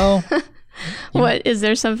 What, is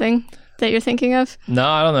there something that you're thinking of? No,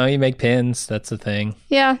 I don't know. You make pins. That's the thing.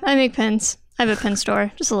 Yeah, I make pins. I have a pin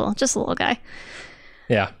store. Just a little guy.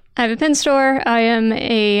 Yeah. I have a pin store. I am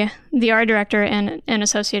the art director and an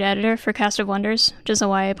associate editor for Cast of Wonders, which is a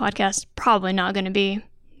YA podcast. Probably not going to be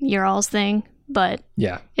your all's thing, but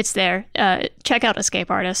yeah, it's there. Check out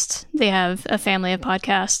Escape Artists. They have a family of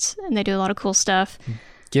podcasts, and they do a lot of cool stuff.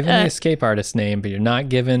 Give me Escape Artist name, but you're not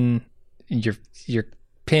giving your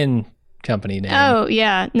pin company name. Oh,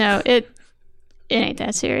 yeah. No, it ain't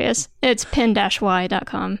that serious. It's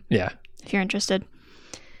pin-y.com. Yeah. If you're interested.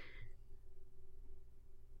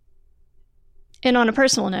 And on a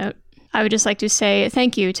personal note, I would just like to say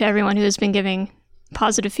thank you to everyone who has been giving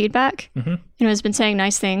positive feedback and who has been saying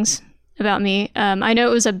nice things about me. I know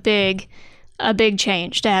it was a big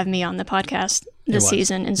change to have me on the podcast this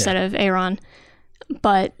season instead of Aaron,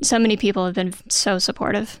 but so many people have been so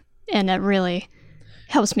supportive, and that really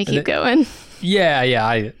helps me keep going.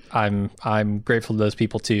 Yeah. I'm grateful to those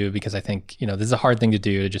people too, because I think, this is a hard thing to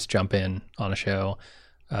do, to just jump in on a show.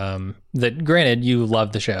 That granted, you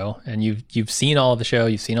love the show and you've seen all of the show,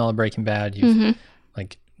 you've seen all of Breaking Bad, you've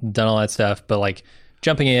like done all that stuff, but like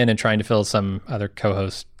jumping in and trying to fill some other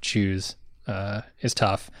co-host shoes is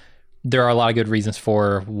tough. There are a lot of good reasons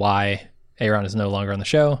for why Aaron is no longer on the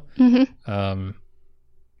show.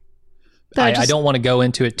 I don't want to go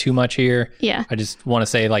into it too much here. Yeah. I just want to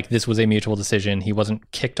say, like, this was a mutual decision. He wasn't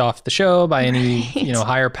kicked off the show by any,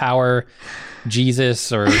 higher power,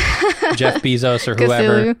 Jesus or Jeff Bezos or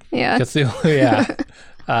whoever. Cthulhu, yeah.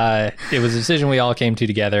 It was a decision we all came to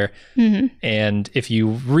together. And if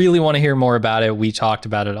you really want to hear more about it, we talked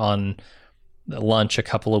about it on lunch a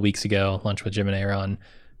couple of weeks ago, Lunch with Jim and Aaron.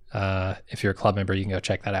 If you're a club member, you can go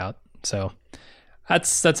check that out. So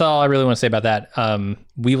that's all I really want to say about that.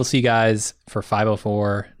 We will see you guys for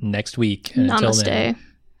 504 next week. And Namaste. Until then,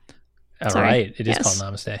 All right. It is called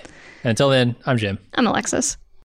Namaste. And until then, I'm Jim. I'm Alexis.